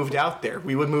if we moved out there?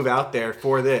 We would move out there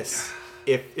for this.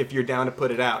 If you're down to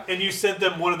put it out." And you sent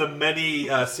them one of the many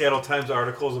Seattle Times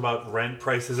articles about rent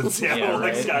prices in Seattle Yeah,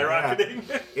 like right.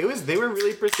 skyrocketing. They were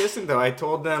really persistent though. I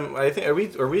told them, I think,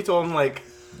 we told them like,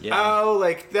 Yeah. "Oh,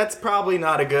 like that's probably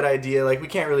not a good idea. Like we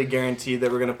can't really guarantee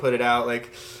that we're gonna put it out. Like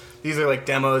these are like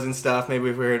demos and stuff. Maybe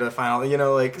if we were to final,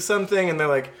 like something." And they're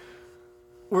like,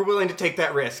 "We're willing to take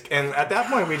that risk." And at that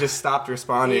point, we just stopped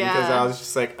responding because Yeah. I was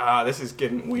just like, this is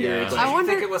getting weird. Yeah. Like, I Do you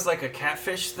wonder- think it was like a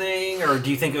catfish thing, or do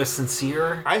you think it was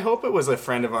sincere? I hope it was a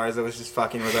friend of ours that was just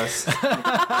fucking with us.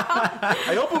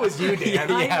 I hope it was you, Dan.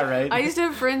 Yeah, right. I used to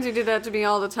have friends who did that to me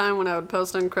all the time when I would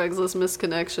post on Craigslist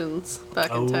misconnections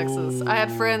back in Texas. I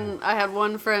had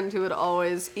one friend who would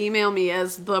always email me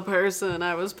as the person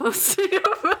I was posting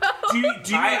about. Do you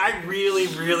I really,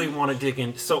 really want to dig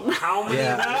in. So how many?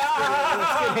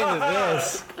 Let's get into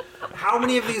this. How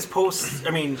many of these posts?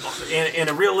 I mean, in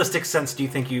a realistic sense, do you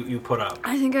think you put up?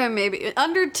 I think I maybe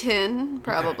under 10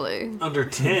 probably. under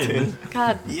 10?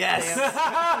 God. Yes.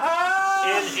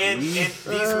 And these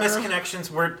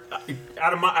misconnections were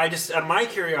out of my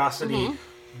curiosity.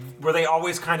 Were they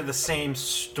always kind of the same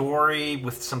story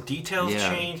with some details Yeah.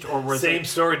 changed, or were Same they?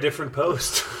 story, different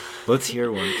post. Let's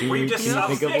hear one. Can Were you you just think of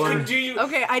self-sticking? one? Do you?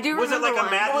 Okay, I do Was it remember like a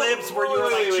one. Mad Libs where you were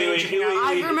like Wait, changing out?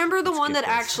 I remember the one skip that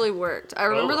this. actually worked. I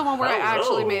remember the one where I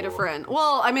actually made a friend.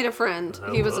 Well, I made a friend.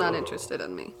 He was not interested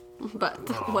in me. But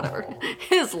whatever.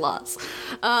 His loss.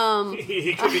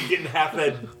 He could be getting half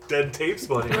that dead tapes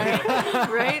money.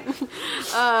 Right?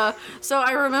 So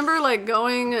I remember like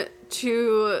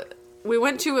we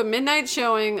went to a midnight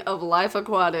showing of Life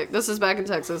Aquatic. This is back in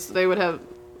Texas. They would have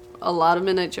a lot of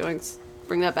midnight showings.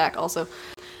 Bring that back also.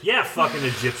 Yeah, fucking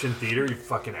Egyptian theater, you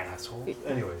fucking asshole.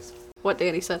 Anyways. What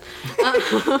Danny said.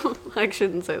 I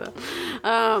shouldn't say that.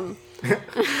 I'm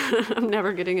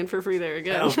never getting in for free there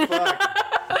again. Oh, fuck.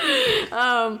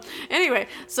 Anyway,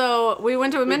 so we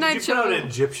went to a midnight Did you put out show. an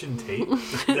Egyptian tape?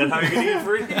 Is that how you're getting it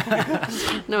free?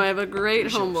 No, I have a great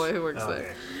homeboy who works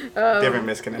there. Different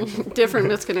misconnection. Different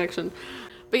misconnection.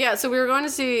 But yeah, so we were going to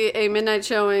see a midnight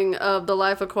showing of The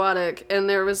Life Aquatic, and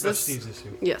there was That's this. Steve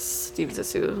Zissou. Yes, Steve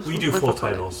Zissou. We do Life full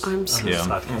Aquatic. titles. I'm on so this Yeah.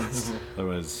 podcast. There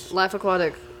was. Life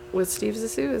Aquatic with Steve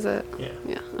Zissou. Is that? Yeah.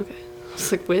 Yeah. Okay.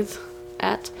 It's like with,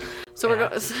 at. So we're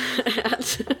going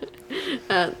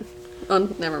at. Oh,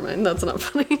 never mind. That's not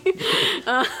funny.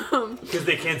 Because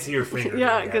they can't see your finger.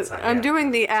 Yeah, because I'm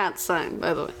doing the at sign,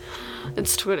 by the way.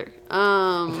 It's Twitter.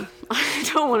 I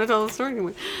don't want to tell the story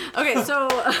anymore. Okay, so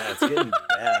That's getting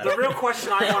bad. The real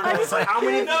question I want to know is how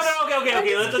many? No,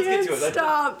 okay. Let's get to it. Let's-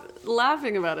 stop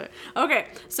laughing about it. Okay,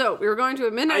 so we were going to a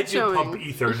I midnight did pump showing.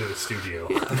 ether into the studio.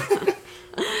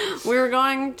 We were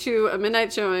going to a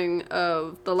midnight showing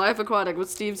of The Life Aquatic with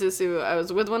Steve Zissou. I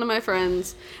was with one of my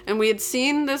friends, and we had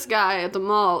seen this guy at the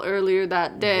mall earlier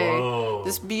that day. Whoa.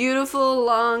 This beautiful,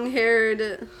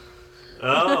 long-haired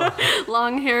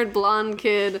blonde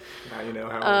kid. Now you know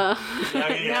how. Now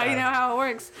you know how it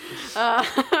works.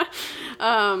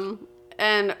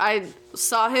 And I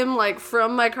saw him like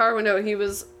from my car window. He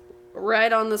was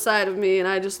right on the side of me, and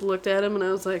I just looked at him and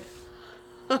I was like,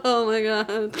 "Oh my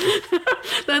god,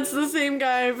 that's the same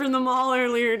guy from the mall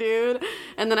earlier, dude."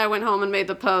 And then I went home and made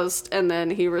the post, and then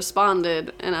he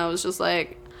responded, and I was just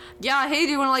like, yeah, hey,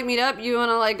 do you want to like meet up? You want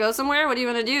to like go somewhere? What do you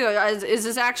want to do? Is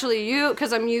this actually you?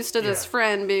 Because I'm used to this Yeah.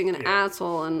 friend being an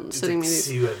asshole and It's sitting like, me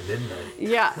see you at midnight.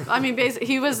 Yeah, I mean, basically,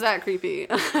 he was that creepy.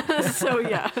 So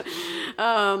yeah,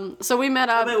 so we met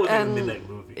up That was like a and midnight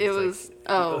movie. it It's like,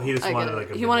 was he just I wanted get it.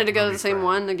 like a he wanted to midnight go to movie the same friend.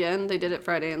 one again. They did it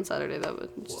Friday and Saturday. That would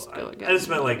just go again. I just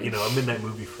meant like, a midnight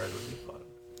movie friend would be fun.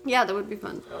 Yeah, that would be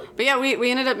fun. But yeah, we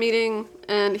ended up meeting,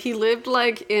 and he lived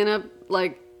like in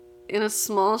a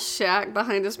small shack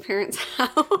behind his parents'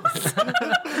 house.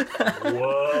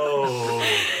 Whoa.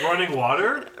 Running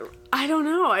water? I don't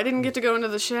know. I didn't get to go into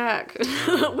the shack.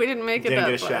 We didn't make it Didn't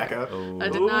that get a far. shack up. I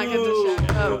did not get to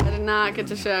shack up. I did not get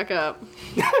to shack up.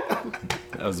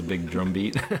 That was a big drum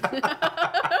beat.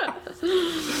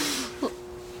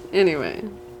 Anyway,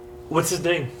 What's his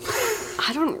name?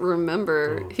 I don't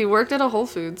remember. He worked at a Whole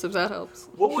Foods, if that helps.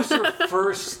 What was your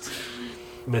first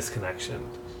misconnection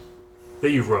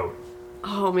that you wrote?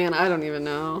 Oh man, I don't even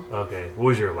know. Okay. What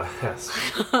was your last?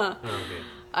 Okay.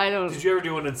 I don't. Did you ever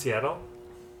do one in Seattle?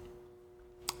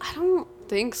 I don't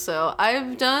think so.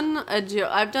 I've done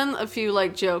a few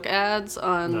like joke ads No, that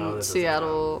on doesn't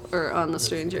Seattle or on The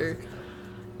Stranger.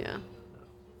 Yeah.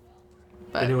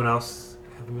 But Anyone else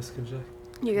have a misconnection?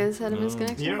 you guys had a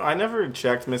misconnection? You know, I never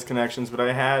checked misconnections, but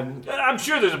I had. I'm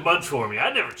sure there's a bunch for me.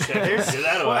 I never checked.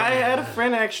 Well, I had a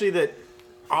friend actually that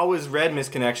always read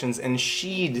misconnections, and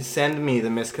she'd send me the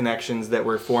misconnections that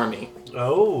were for me.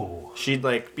 Oh. She'd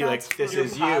like be like, "This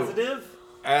is you." Positive?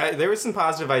 There was some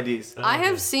positive IDs. I Okay.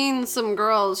 have seen some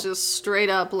girls just straight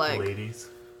up like Ladies.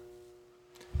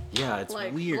 Yeah, it's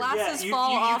Like, weird. glasses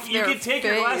fall off you their can take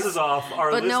your face, glasses off.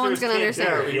 Our but no one's gonna listeners can't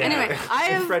understand. tell. Yeah. Anyway, I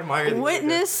And Fred Meyer have did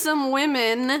witnessed some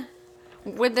women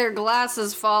with their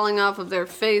glasses falling off of their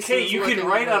faces. Okay, you can looking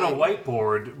write on a like-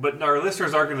 whiteboard, but our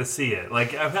listeners aren't going to see it.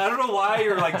 Like, I don't know why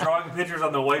you're like drawing pictures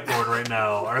on the whiteboard right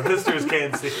now. Our listeners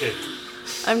can't see it.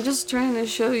 I'm just trying to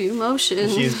show you motion.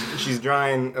 She's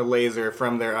drawing a laser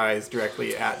from their eyes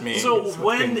directly at me. So That's what's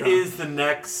when being drawn. is the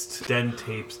next Den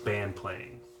Tapes band playing?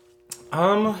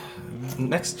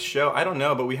 Next show? I don't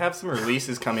know, but we have some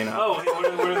releases coming up. Oh, what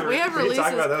are the We have We can talk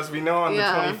releases. about those. We know on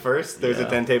Yeah. the 21st there's a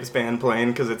Den Tapes band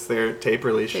playing because it's their tape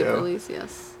release Tape show. release,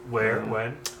 yes. Where?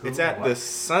 When? It's Who, at what? the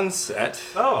Sunset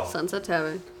Oh. Sunset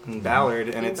Tavern. in Ballard,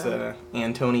 and it's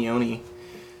Antonioni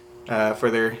for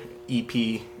their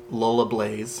EP Lola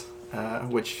Blaze,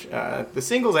 which the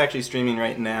single's actually streaming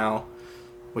right now,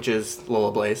 which is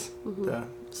Lola Blaze, the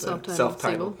Self-titled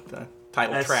self-titled, the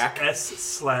title track.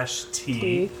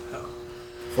 S/T.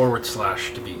 /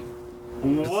 to be.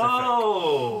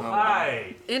 Whoa!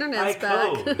 Hi. Internet's Hi,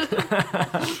 back.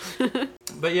 code.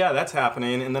 But yeah, that's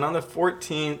happening, and then on the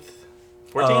 14th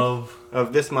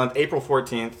of this month, April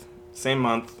 14th, same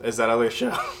month as that other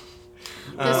show.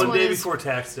 This One one day is- before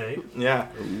tax day. Yeah.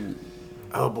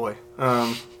 Oh boy.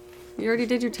 You already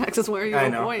did your taxes. Where are you I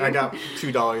know. going? I got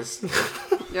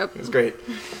 $2. Yep. It was great.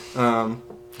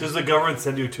 Does the government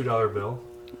send you a $2 bill?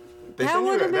 They That sent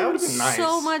you- would have been would've been nice.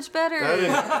 so much better.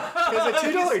 Because a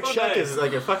 $2 so check nice. is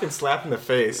like a fucking slap in the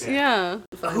face. Yeah.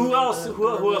 Who else?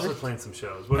 Who else is playing some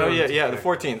shows? What Oh other yeah, two yeah. The guys?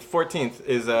 14th. 14th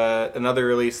is another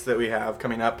release that we have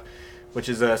coming up, which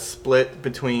is a split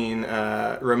between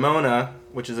Ramona,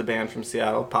 which is a band from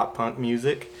Seattle, pop punk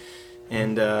music,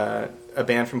 and a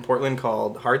band from Portland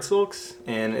called Hard Sulks,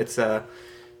 and it's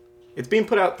being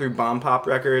put out through Bomb Pop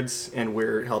Records, and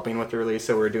we're helping with the release,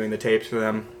 so we're doing the tapes for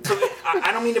them. So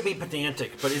I don't mean to be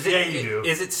pedantic, but is it Yeah, you do.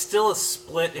 is it still a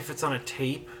split if it's on a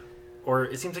tape, or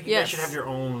it seems like you guys Yes. should have your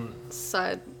own?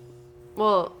 Side.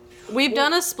 Well, we've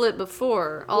done a split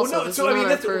before. Also, Well, no, this so, is I mean, not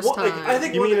our that's first like, time. I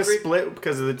think You one mean a of the great- split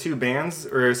because of the two bands,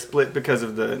 or a split because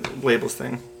of the labels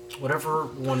thing? Whatever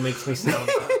one makes me sound.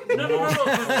 No.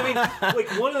 I mean, like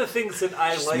one of the things that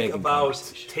I like making about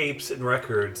conversation. tapes and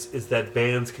records is that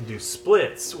bands can do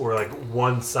splits, where like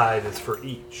one side is for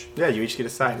each. Yeah, you each get a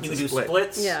side. It's You a can do split.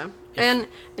 splits. Yeah. And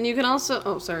you can also.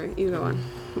 Oh, sorry. You go on.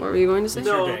 What were you going to say?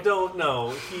 No, day. don't.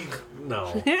 No,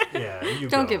 yeah, you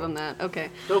Don't go. give him that. Okay.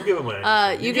 Don't give him an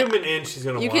inch. you You give can- him an inch, he's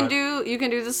gonna. You can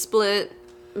do the split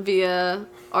via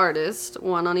artist,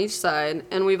 one on each side,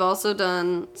 and we've also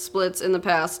done splits in the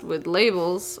past with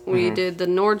labels. We did the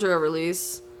Nordra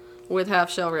release with Half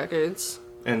Shell Records.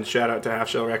 And shout out to Half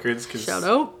Shell Records, because Shout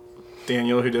out.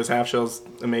 Daniel, who does Half Shell's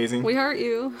amazing. We heart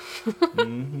you.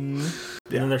 And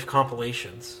then there's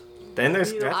compilations. Then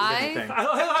there's that's a I- different thing. I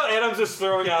like how Adam's just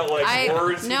throwing out like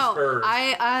words he's heard.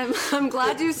 I'm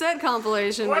glad you said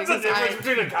compilation What's the because difference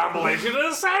between a compilation and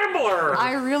a sampler?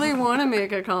 I really want to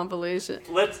make a compilation.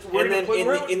 Let's. And then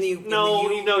in the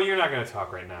no, you're not gonna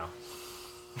talk right now.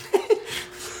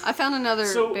 I found another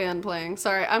So- band playing.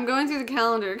 Sorry, I'm going through the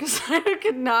calendar because I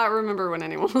could not remember when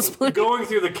anyone was playing. Going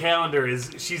through the calendar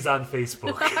is she's on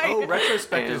Facebook. Oh,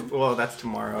 retrospective. Well, that's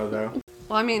tomorrow though.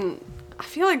 Well, I mean, I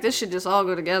feel like this should just all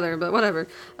go together, but whatever.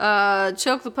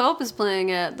 Choke the Pope is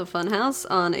playing at the Funhouse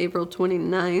on April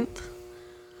 29th.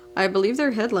 I believe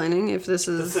they're headlining if this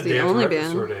is This is a the day after only Record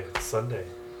band. Store Day. It's Sunday.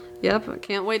 Yep, I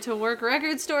can't wait to work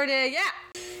Record Store Day.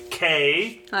 Yeah!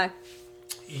 Kay, Hi.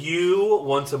 you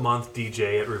once a month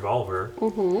DJ at Revolver,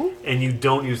 and you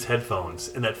don't use headphones,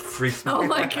 and that freaks me. Oh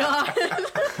my god.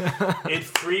 It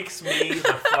freaks me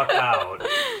the fuck out.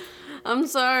 I'm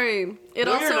sorry. It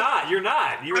No, also you're not. You're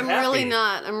not. You're I'm happy. really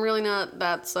not. I'm really not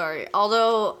that sorry.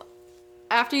 Although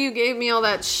after you gave me all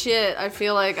that shit, I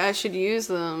feel like I should use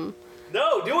them.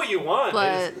 No, do what you want.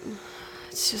 But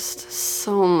it's just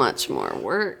so much more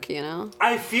work, you know?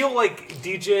 I feel like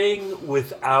DJing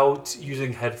without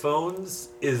using headphones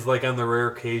is like on the rare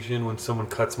occasion when someone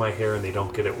cuts my hair and they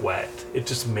don't get it wet. It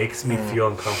just makes me feel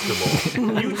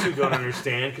uncomfortable. You two don't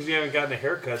understand because you haven't gotten a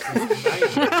haircut since the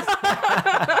 90s.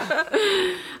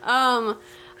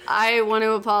 I want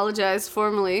to apologize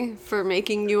formally for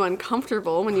making you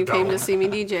uncomfortable when you came to see me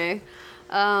DJ.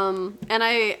 And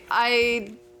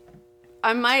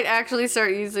I might actually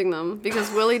start using them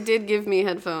because Willie did give me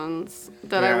headphones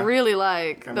that I Yeah. really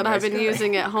like I'm a that nice I've been guy.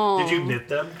 using at home. Did you knit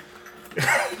them?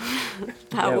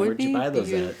 That would where'd you be buy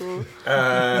those at? beautiful.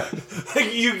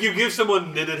 you give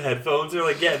someone knitted headphones, they're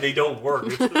like, yeah, they don't work.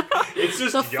 It's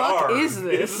just The fuck yarn. is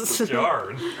this? It's just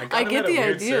yarn. got I them get at a the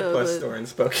weird idea, surplus but- store in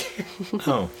Spokane.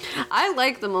 Oh, I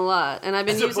like them a lot, and I've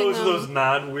been As using opposed to them. those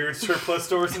non-weird surplus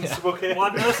stores in Spokane. Well,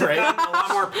 I've noticed they've gotten a lot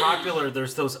more popular.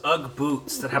 There's those UGG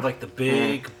boots that have like the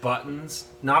big buttons.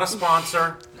 Not a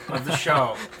sponsor of the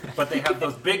show, but they have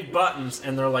those big buttons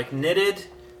and they're like knitted.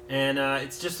 And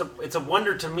it's a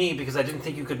wonder to me because I didn't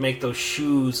think you could make those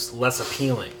shoes less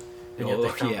appealing. And yet they Oh,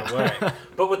 found yeah. a way.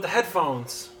 But with the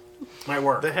headphones, might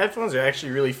work. The headphones are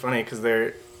actually really funny because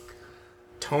they're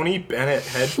Tony Bennett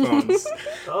headphones.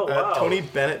 Oh, wow. Tony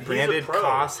Bennett He's a branded pro.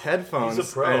 Koss headphones. He's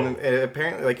a pro. And it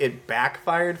apparently, like, it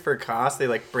backfired for Koss. They,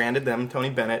 like, branded them Tony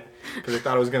Bennett because they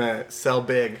thought it was going to sell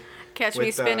big. Catch me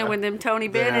with, spinning with them Tony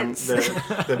Bennetts.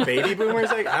 The baby boomers,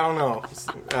 like, I don't know.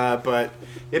 But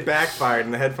it backfired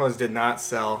and the headphones did not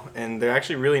sell. And they're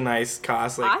actually really nice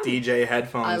Koss, like, DJ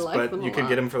headphones. I like but them a you could lot.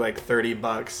 get them for, like,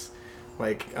 $30.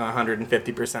 Like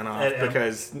 150% off And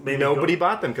because maybe nobody go-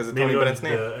 bought them because of Maybe Tony go Bennett's to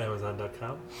name.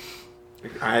 Amazon.com.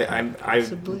 I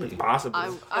Possibly. possibly.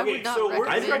 I Okay, would not so we're-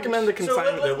 recommend. I'd recommend the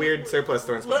let- the weird surplus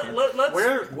store in Spokane.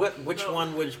 Let's Which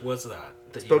one was that?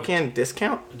 That you- Spokane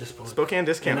Discount? Spokane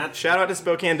Discount. And that- Shout out to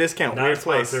Spokane Discount. not Weird a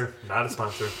place. sponsor. Not a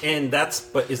sponsor. And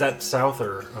is that south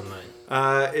or on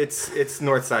the? It's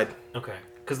north side. Okay,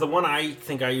 because the one I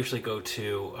think I usually go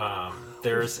to,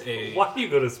 there's a. Why do you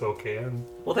go to Spokane?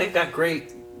 Well, they've got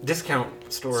great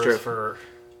discount stores true. for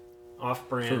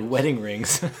off-brand. for wedding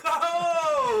rings.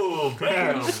 Oh,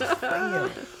 bam.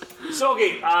 So,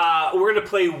 okay, we're going to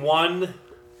play one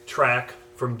track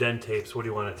from Den Tapes. What do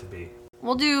you want it to be?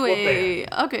 We'll do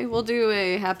What we'll do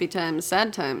a Happy Times,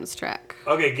 Sad Times track.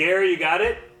 Okay, Gary, you got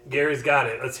it? Gary's got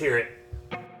it. Let's hear it.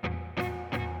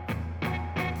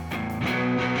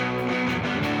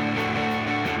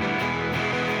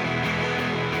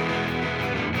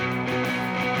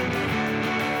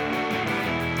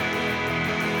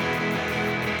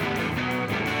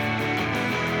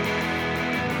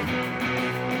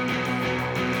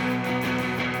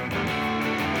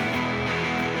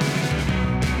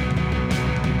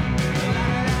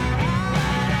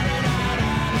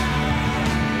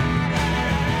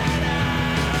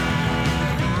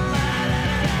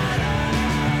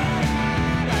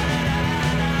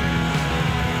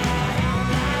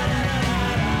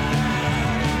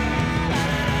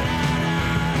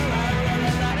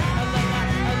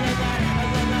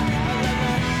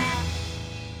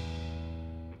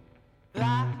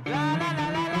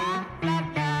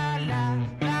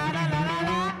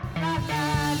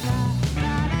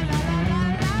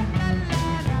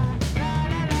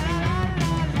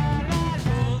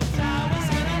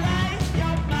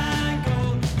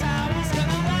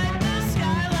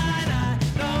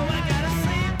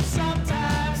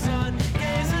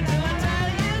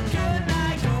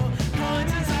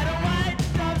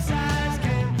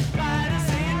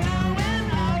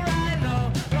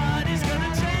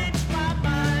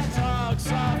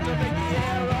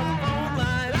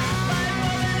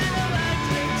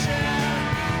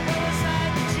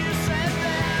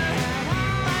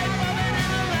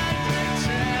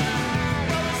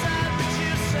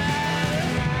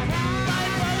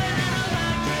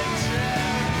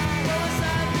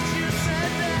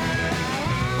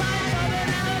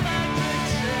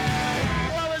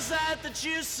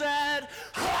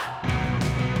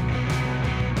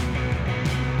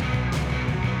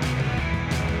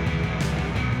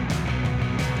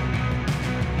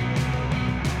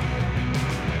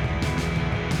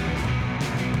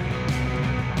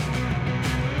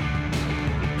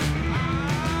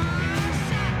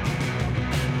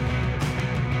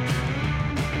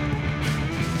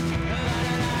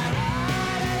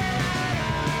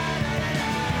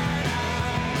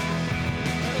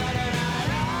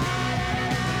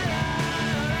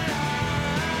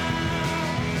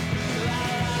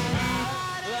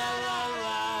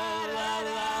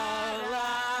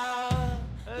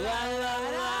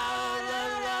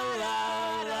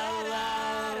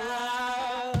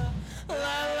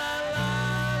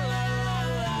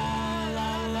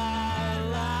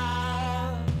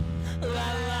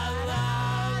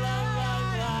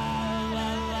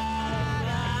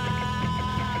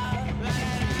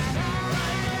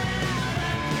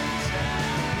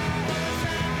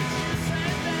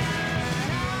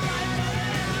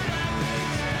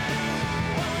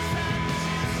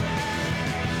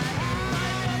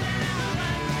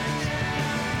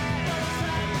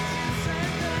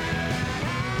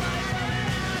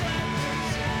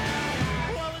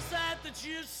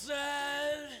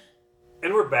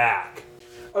 back.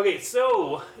 Okay,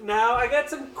 so now I got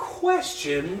some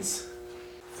questions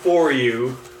for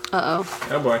you. Uh-oh.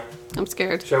 Oh boy. I'm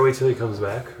scared. Should I wait till he comes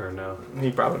back, or no?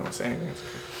 He probably won't say anything.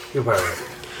 He'll probably won't.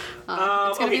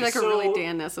 It's going to be like so- a really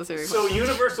Dan necessary So question.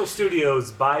 Universal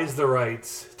Studios buys the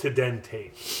rights to Den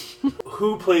Tape.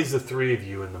 Who plays the three of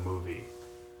you in the movie?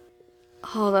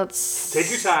 Oh, that's... Take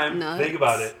your time. nuts. Think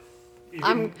about it.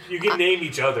 You can name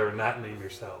each other and not name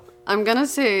yourself. I'm going to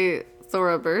say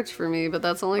Thora Birch for me, but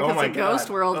that's only Oh because my of god. Ghost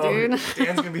World, Oh, dude.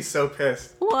 Dan's gonna be so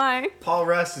pissed. Why? Paul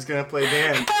Russ is gonna play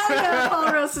Dan. Yeah,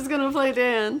 Paul Russ is going to play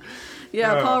Dan.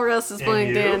 Yeah, Oh. Paul Russ is And playing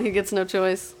you? Dan. He gets no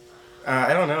choice.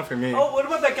 I don't know for me. Oh, what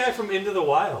about that guy from Into the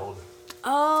Wild?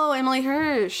 Oh, Emily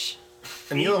Hirsch.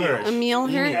 Emil Hirsch. Emil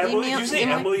Hirsch. Emily, did you say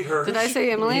Emily Hirsch? Did I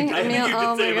say Emily? I think Emil, you did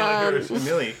oh say my Emily god. Hirsch.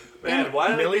 Millie. Man, why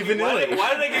did, Milli I give you, why, Vanilli.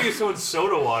 why did I give you someone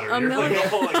soda water? You're Milli-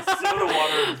 like, oh, like soda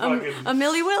water and fucking... A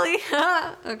Millie Willy.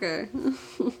 Okay.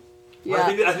 Yeah.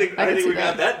 I think can see we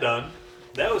got that. that done.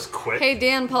 That was quick. Hey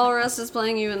Dan, Paul Russ is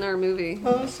playing you in their movie.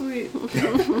 Oh, sweet.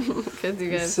 Kids,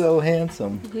 you guys. So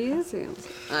handsome. He is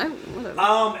handsome.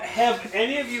 Whatever. Have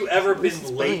any of you ever This been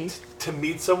is late to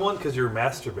meet someone because you're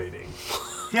masturbating?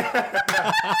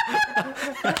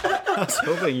 I was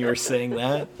hoping you were saying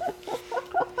that.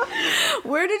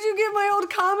 Where did you get my old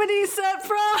comedy set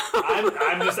from?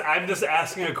 I'm just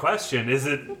asking a question. Is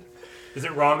it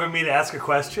wrong of me to ask a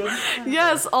question?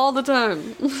 Yes, all the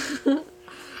time.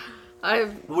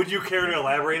 Would you care to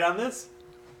elaborate on this?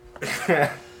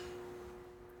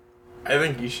 I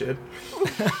think you should.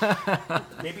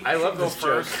 Maybe I you love should go this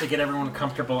first joke. to get everyone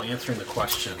comfortable answering the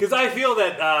question. Because I feel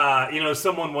that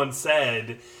someone once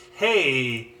said,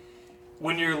 "Hey,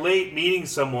 when you're late meeting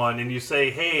someone and you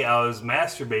say, "Hey, I was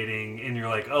masturbating," and you're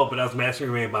like, "Oh, but I was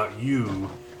masturbating about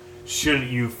you," shouldn't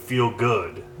you feel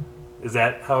good? Is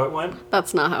that how it went?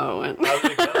 That's not how it went. How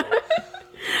did it go?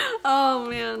 Oh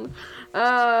man. It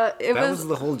That was was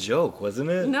the whole joke,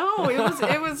 wasn't it? no. It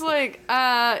was like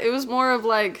it was more of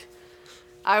like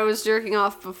I was jerking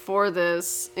off before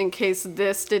this in case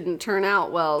this didn't turn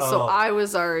out well. So Oh.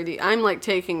 I'm like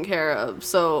taken care of.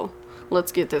 So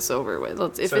let's get this over with.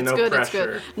 If So it's no good, it's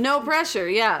pressure. good. No pressure.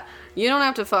 Yeah, you don't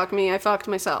have to fuck me. I fucked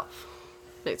myself.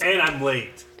 Basically. And I'm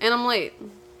late. And I'm late.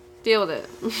 Deal with it.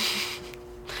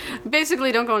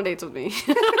 Basically, don't go on dates with me.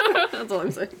 That's all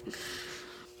I'm saying.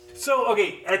 So,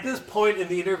 okay, at this point in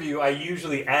the interview, I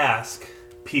usually ask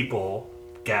people,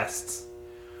 guests,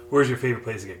 where's your favorite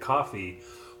place to get coffee?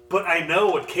 But I know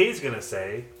what Kay's gonna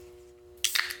say.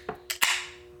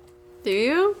 Do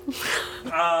you?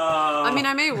 I mean,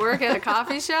 I may work at a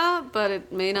coffee shop, but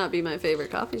it may not be my favorite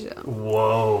coffee shop.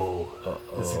 Whoa.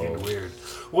 This is getting weird.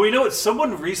 Well, you know what?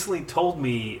 Someone recently told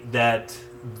me that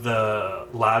the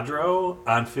Ladro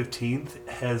on 15th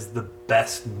has the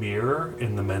best mirror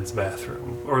in the men's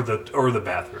bathroom. Or the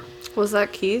bathroom. Was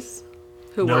that Keith?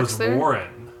 Who No, works it's there?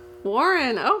 Warren.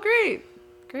 Warren. Oh, great.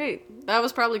 Great. That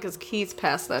was probably because Keith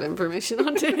passed that information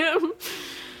on to him.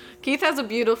 Keith has a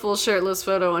beautiful shirtless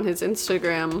photo on his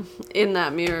Instagram in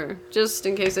that mirror. Just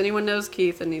in case anyone knows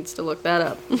Keith and needs to look that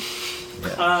up.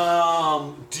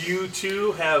 Do you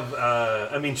two have,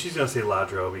 I mean, she's gonna say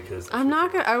Ladro because...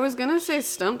 I was gonna say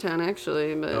Stumptown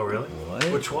actually, but Oh, really? What?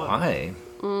 Which one? Why?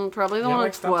 probably the You one on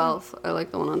like Stumptown? 12th. I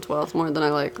like the one on 12th more than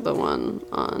I like the one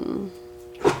on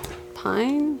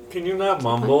Pine. Can you not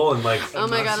mumble and like Oh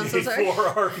my God, I'm so enunciate sorry.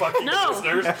 for our fucking No.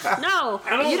 listeners? No,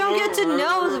 don't you don't get to know.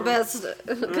 know the best,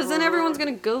 because then everyone's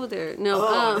gonna go there. No,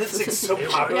 Oh, this is so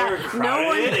popular and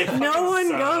crowded. It no fucking one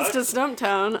goes to sucks.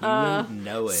 Stumptown.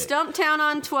 Know it. Stumptown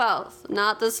on 12th,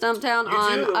 not the Stumptown You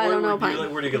on do? I don't know Where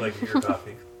Pine. do you get like your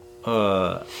coffee?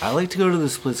 I like to go to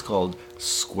this place called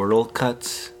Squirrel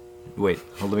Cuts. Wait,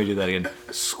 let me do that again.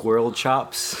 Squirrel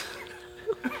Chops.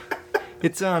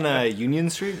 It's on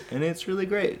Union Street, and it's really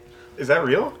great. Is that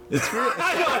real? It's really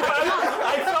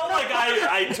I felt like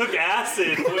I took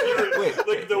acid when you were, Wait.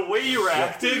 like the way you were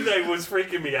acting. That was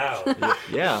freaking me out.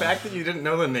 yeah. The fact that you didn't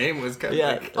know the name was kind of Yeah.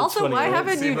 like... That's Also, funny, why right?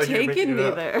 haven't you Seemed like you're making taken it me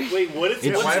up. there? Wait, what is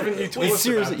It's- what's Why haven't you told It's us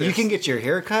seriously, about you this? can get your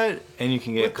hair cut and you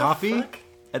can get What the coffee fuck?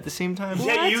 at the same time.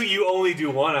 Yeah, you only do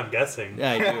one. I'm guessing.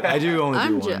 Yeah, I do only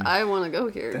do one. I want to go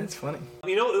here. That's funny.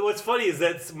 You know what's funny is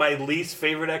that's my least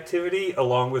favorite activity,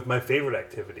 along with my favorite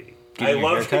activity. Getting I a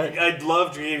love haircut? I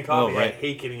love drinking coffee. Oh, right. I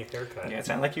hate getting a haircut. Yeah, it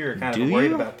sounded like you were kind Do of worried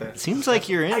you? about that. Seems like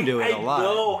you're into it a lot.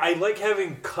 No, I like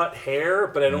having cut hair,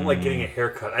 but I don't like getting a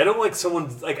haircut. I don't like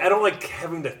I don't like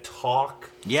having to talk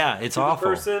Yeah, it's to awful,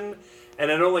 the person,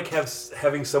 and I don't like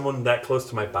having someone that close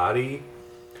to my body.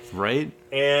 right?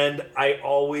 And I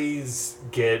always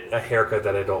get a haircut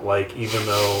that I don't like, even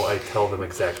though I tell them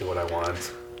exactly what I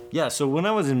want. Yeah, so when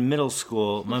I was in middle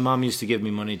school, my mom used to give me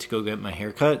money to go get my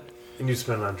hair cut. And you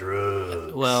spend it on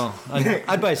drugs. Well,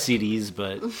 I'd buy CDs,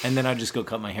 and then I'd just go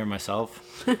cut my hair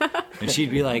myself. And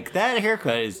she'd be like, "That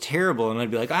haircut is terrible," and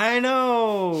I'd be like, "I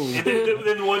know." And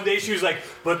then one day she was like,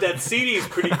 "But that CD is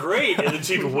pretty great," and then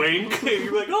she'd wink, and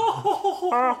you'd be like,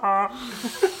 "Oh."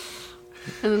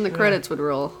 And then the credits would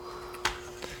roll.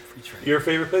 Your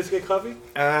favorite place to get coffee?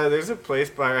 There's a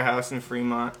place by our house in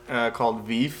Fremont called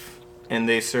Veef, and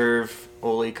they serve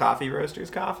Oli Coffee Roasters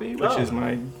coffee, which is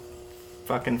my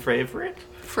fucking favorite.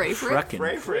 Frickin'.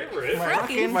 My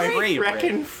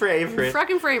Frickin' favorite.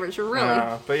 Frickin' favorites,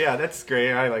 really. But yeah, that's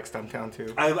great. I like Stumptown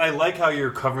too. I like how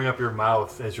you're covering up your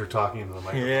mouth as you're talking into the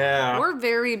microphone. Yeah. We're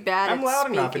very bad I'm at loud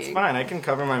speaking. enough. It's fine. I can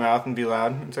cover my mouth and be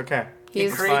loud. It's okay.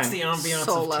 He's It creates fine. the ambiance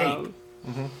so of loud. tape.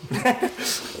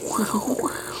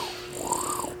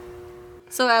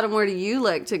 So, Adam, where do you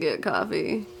like to get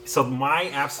coffee? So my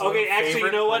absolute Okay, actually, you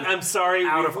favorite know what? place- I'm sorry.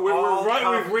 Out of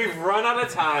all We've run out of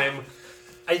time.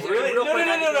 Really? No.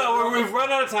 We've run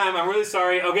out of time. I'm really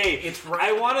sorry. Okay, It's right.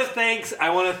 I want to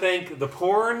thank the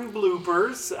porn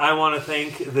bloopers. I want to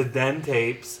thank the Den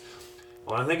tapes.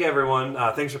 I want to thank everyone.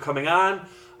 Thanks for coming on.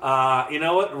 You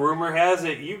know what? Rumor has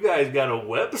it you guys got a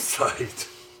website.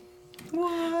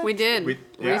 We did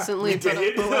yeah. recently put up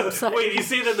Did? a website. Wait, you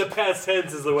say that in the past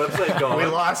tense is the website gone? We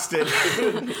lost it.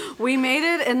 We made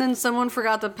it, and then someone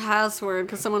forgot the password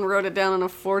because someone wrote it down on a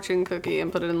fortune cookie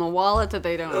and put it in the wallet that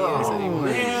they don't use anymore.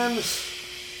 Man.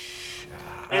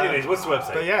 Anyways, what's the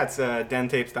website? But yeah, it's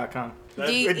dentapes.com.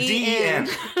 D-E-N. D-E-N.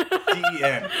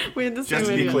 D-E-N. We had the same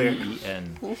Just to be idea. clear.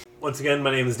 E-N. Once again,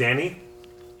 my name is Danny.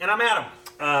 And I'm Adam.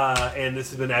 And this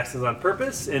has been Actions on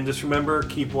Purpose. And just remember,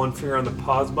 keep one finger on the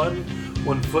pause button,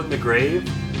 one foot in the grave.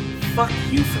 Fuck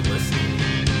you for listening.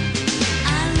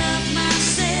 I love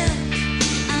myself.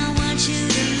 I want you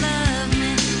to love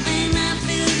me. When I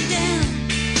feel down,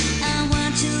 I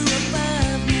want you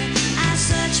above me. I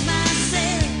search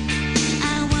myself.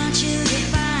 I want you to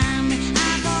find me.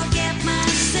 I forget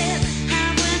myself.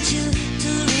 I want you to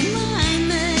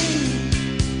remind me.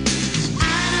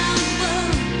 I don't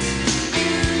want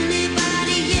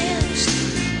anybody else.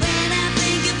 When I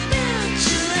think about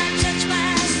you, I touch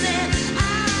myself.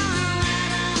 Oh, I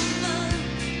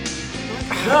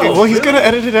don't want. No, Well, he's gonna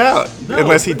edit it out.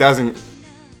 Unless he doesn't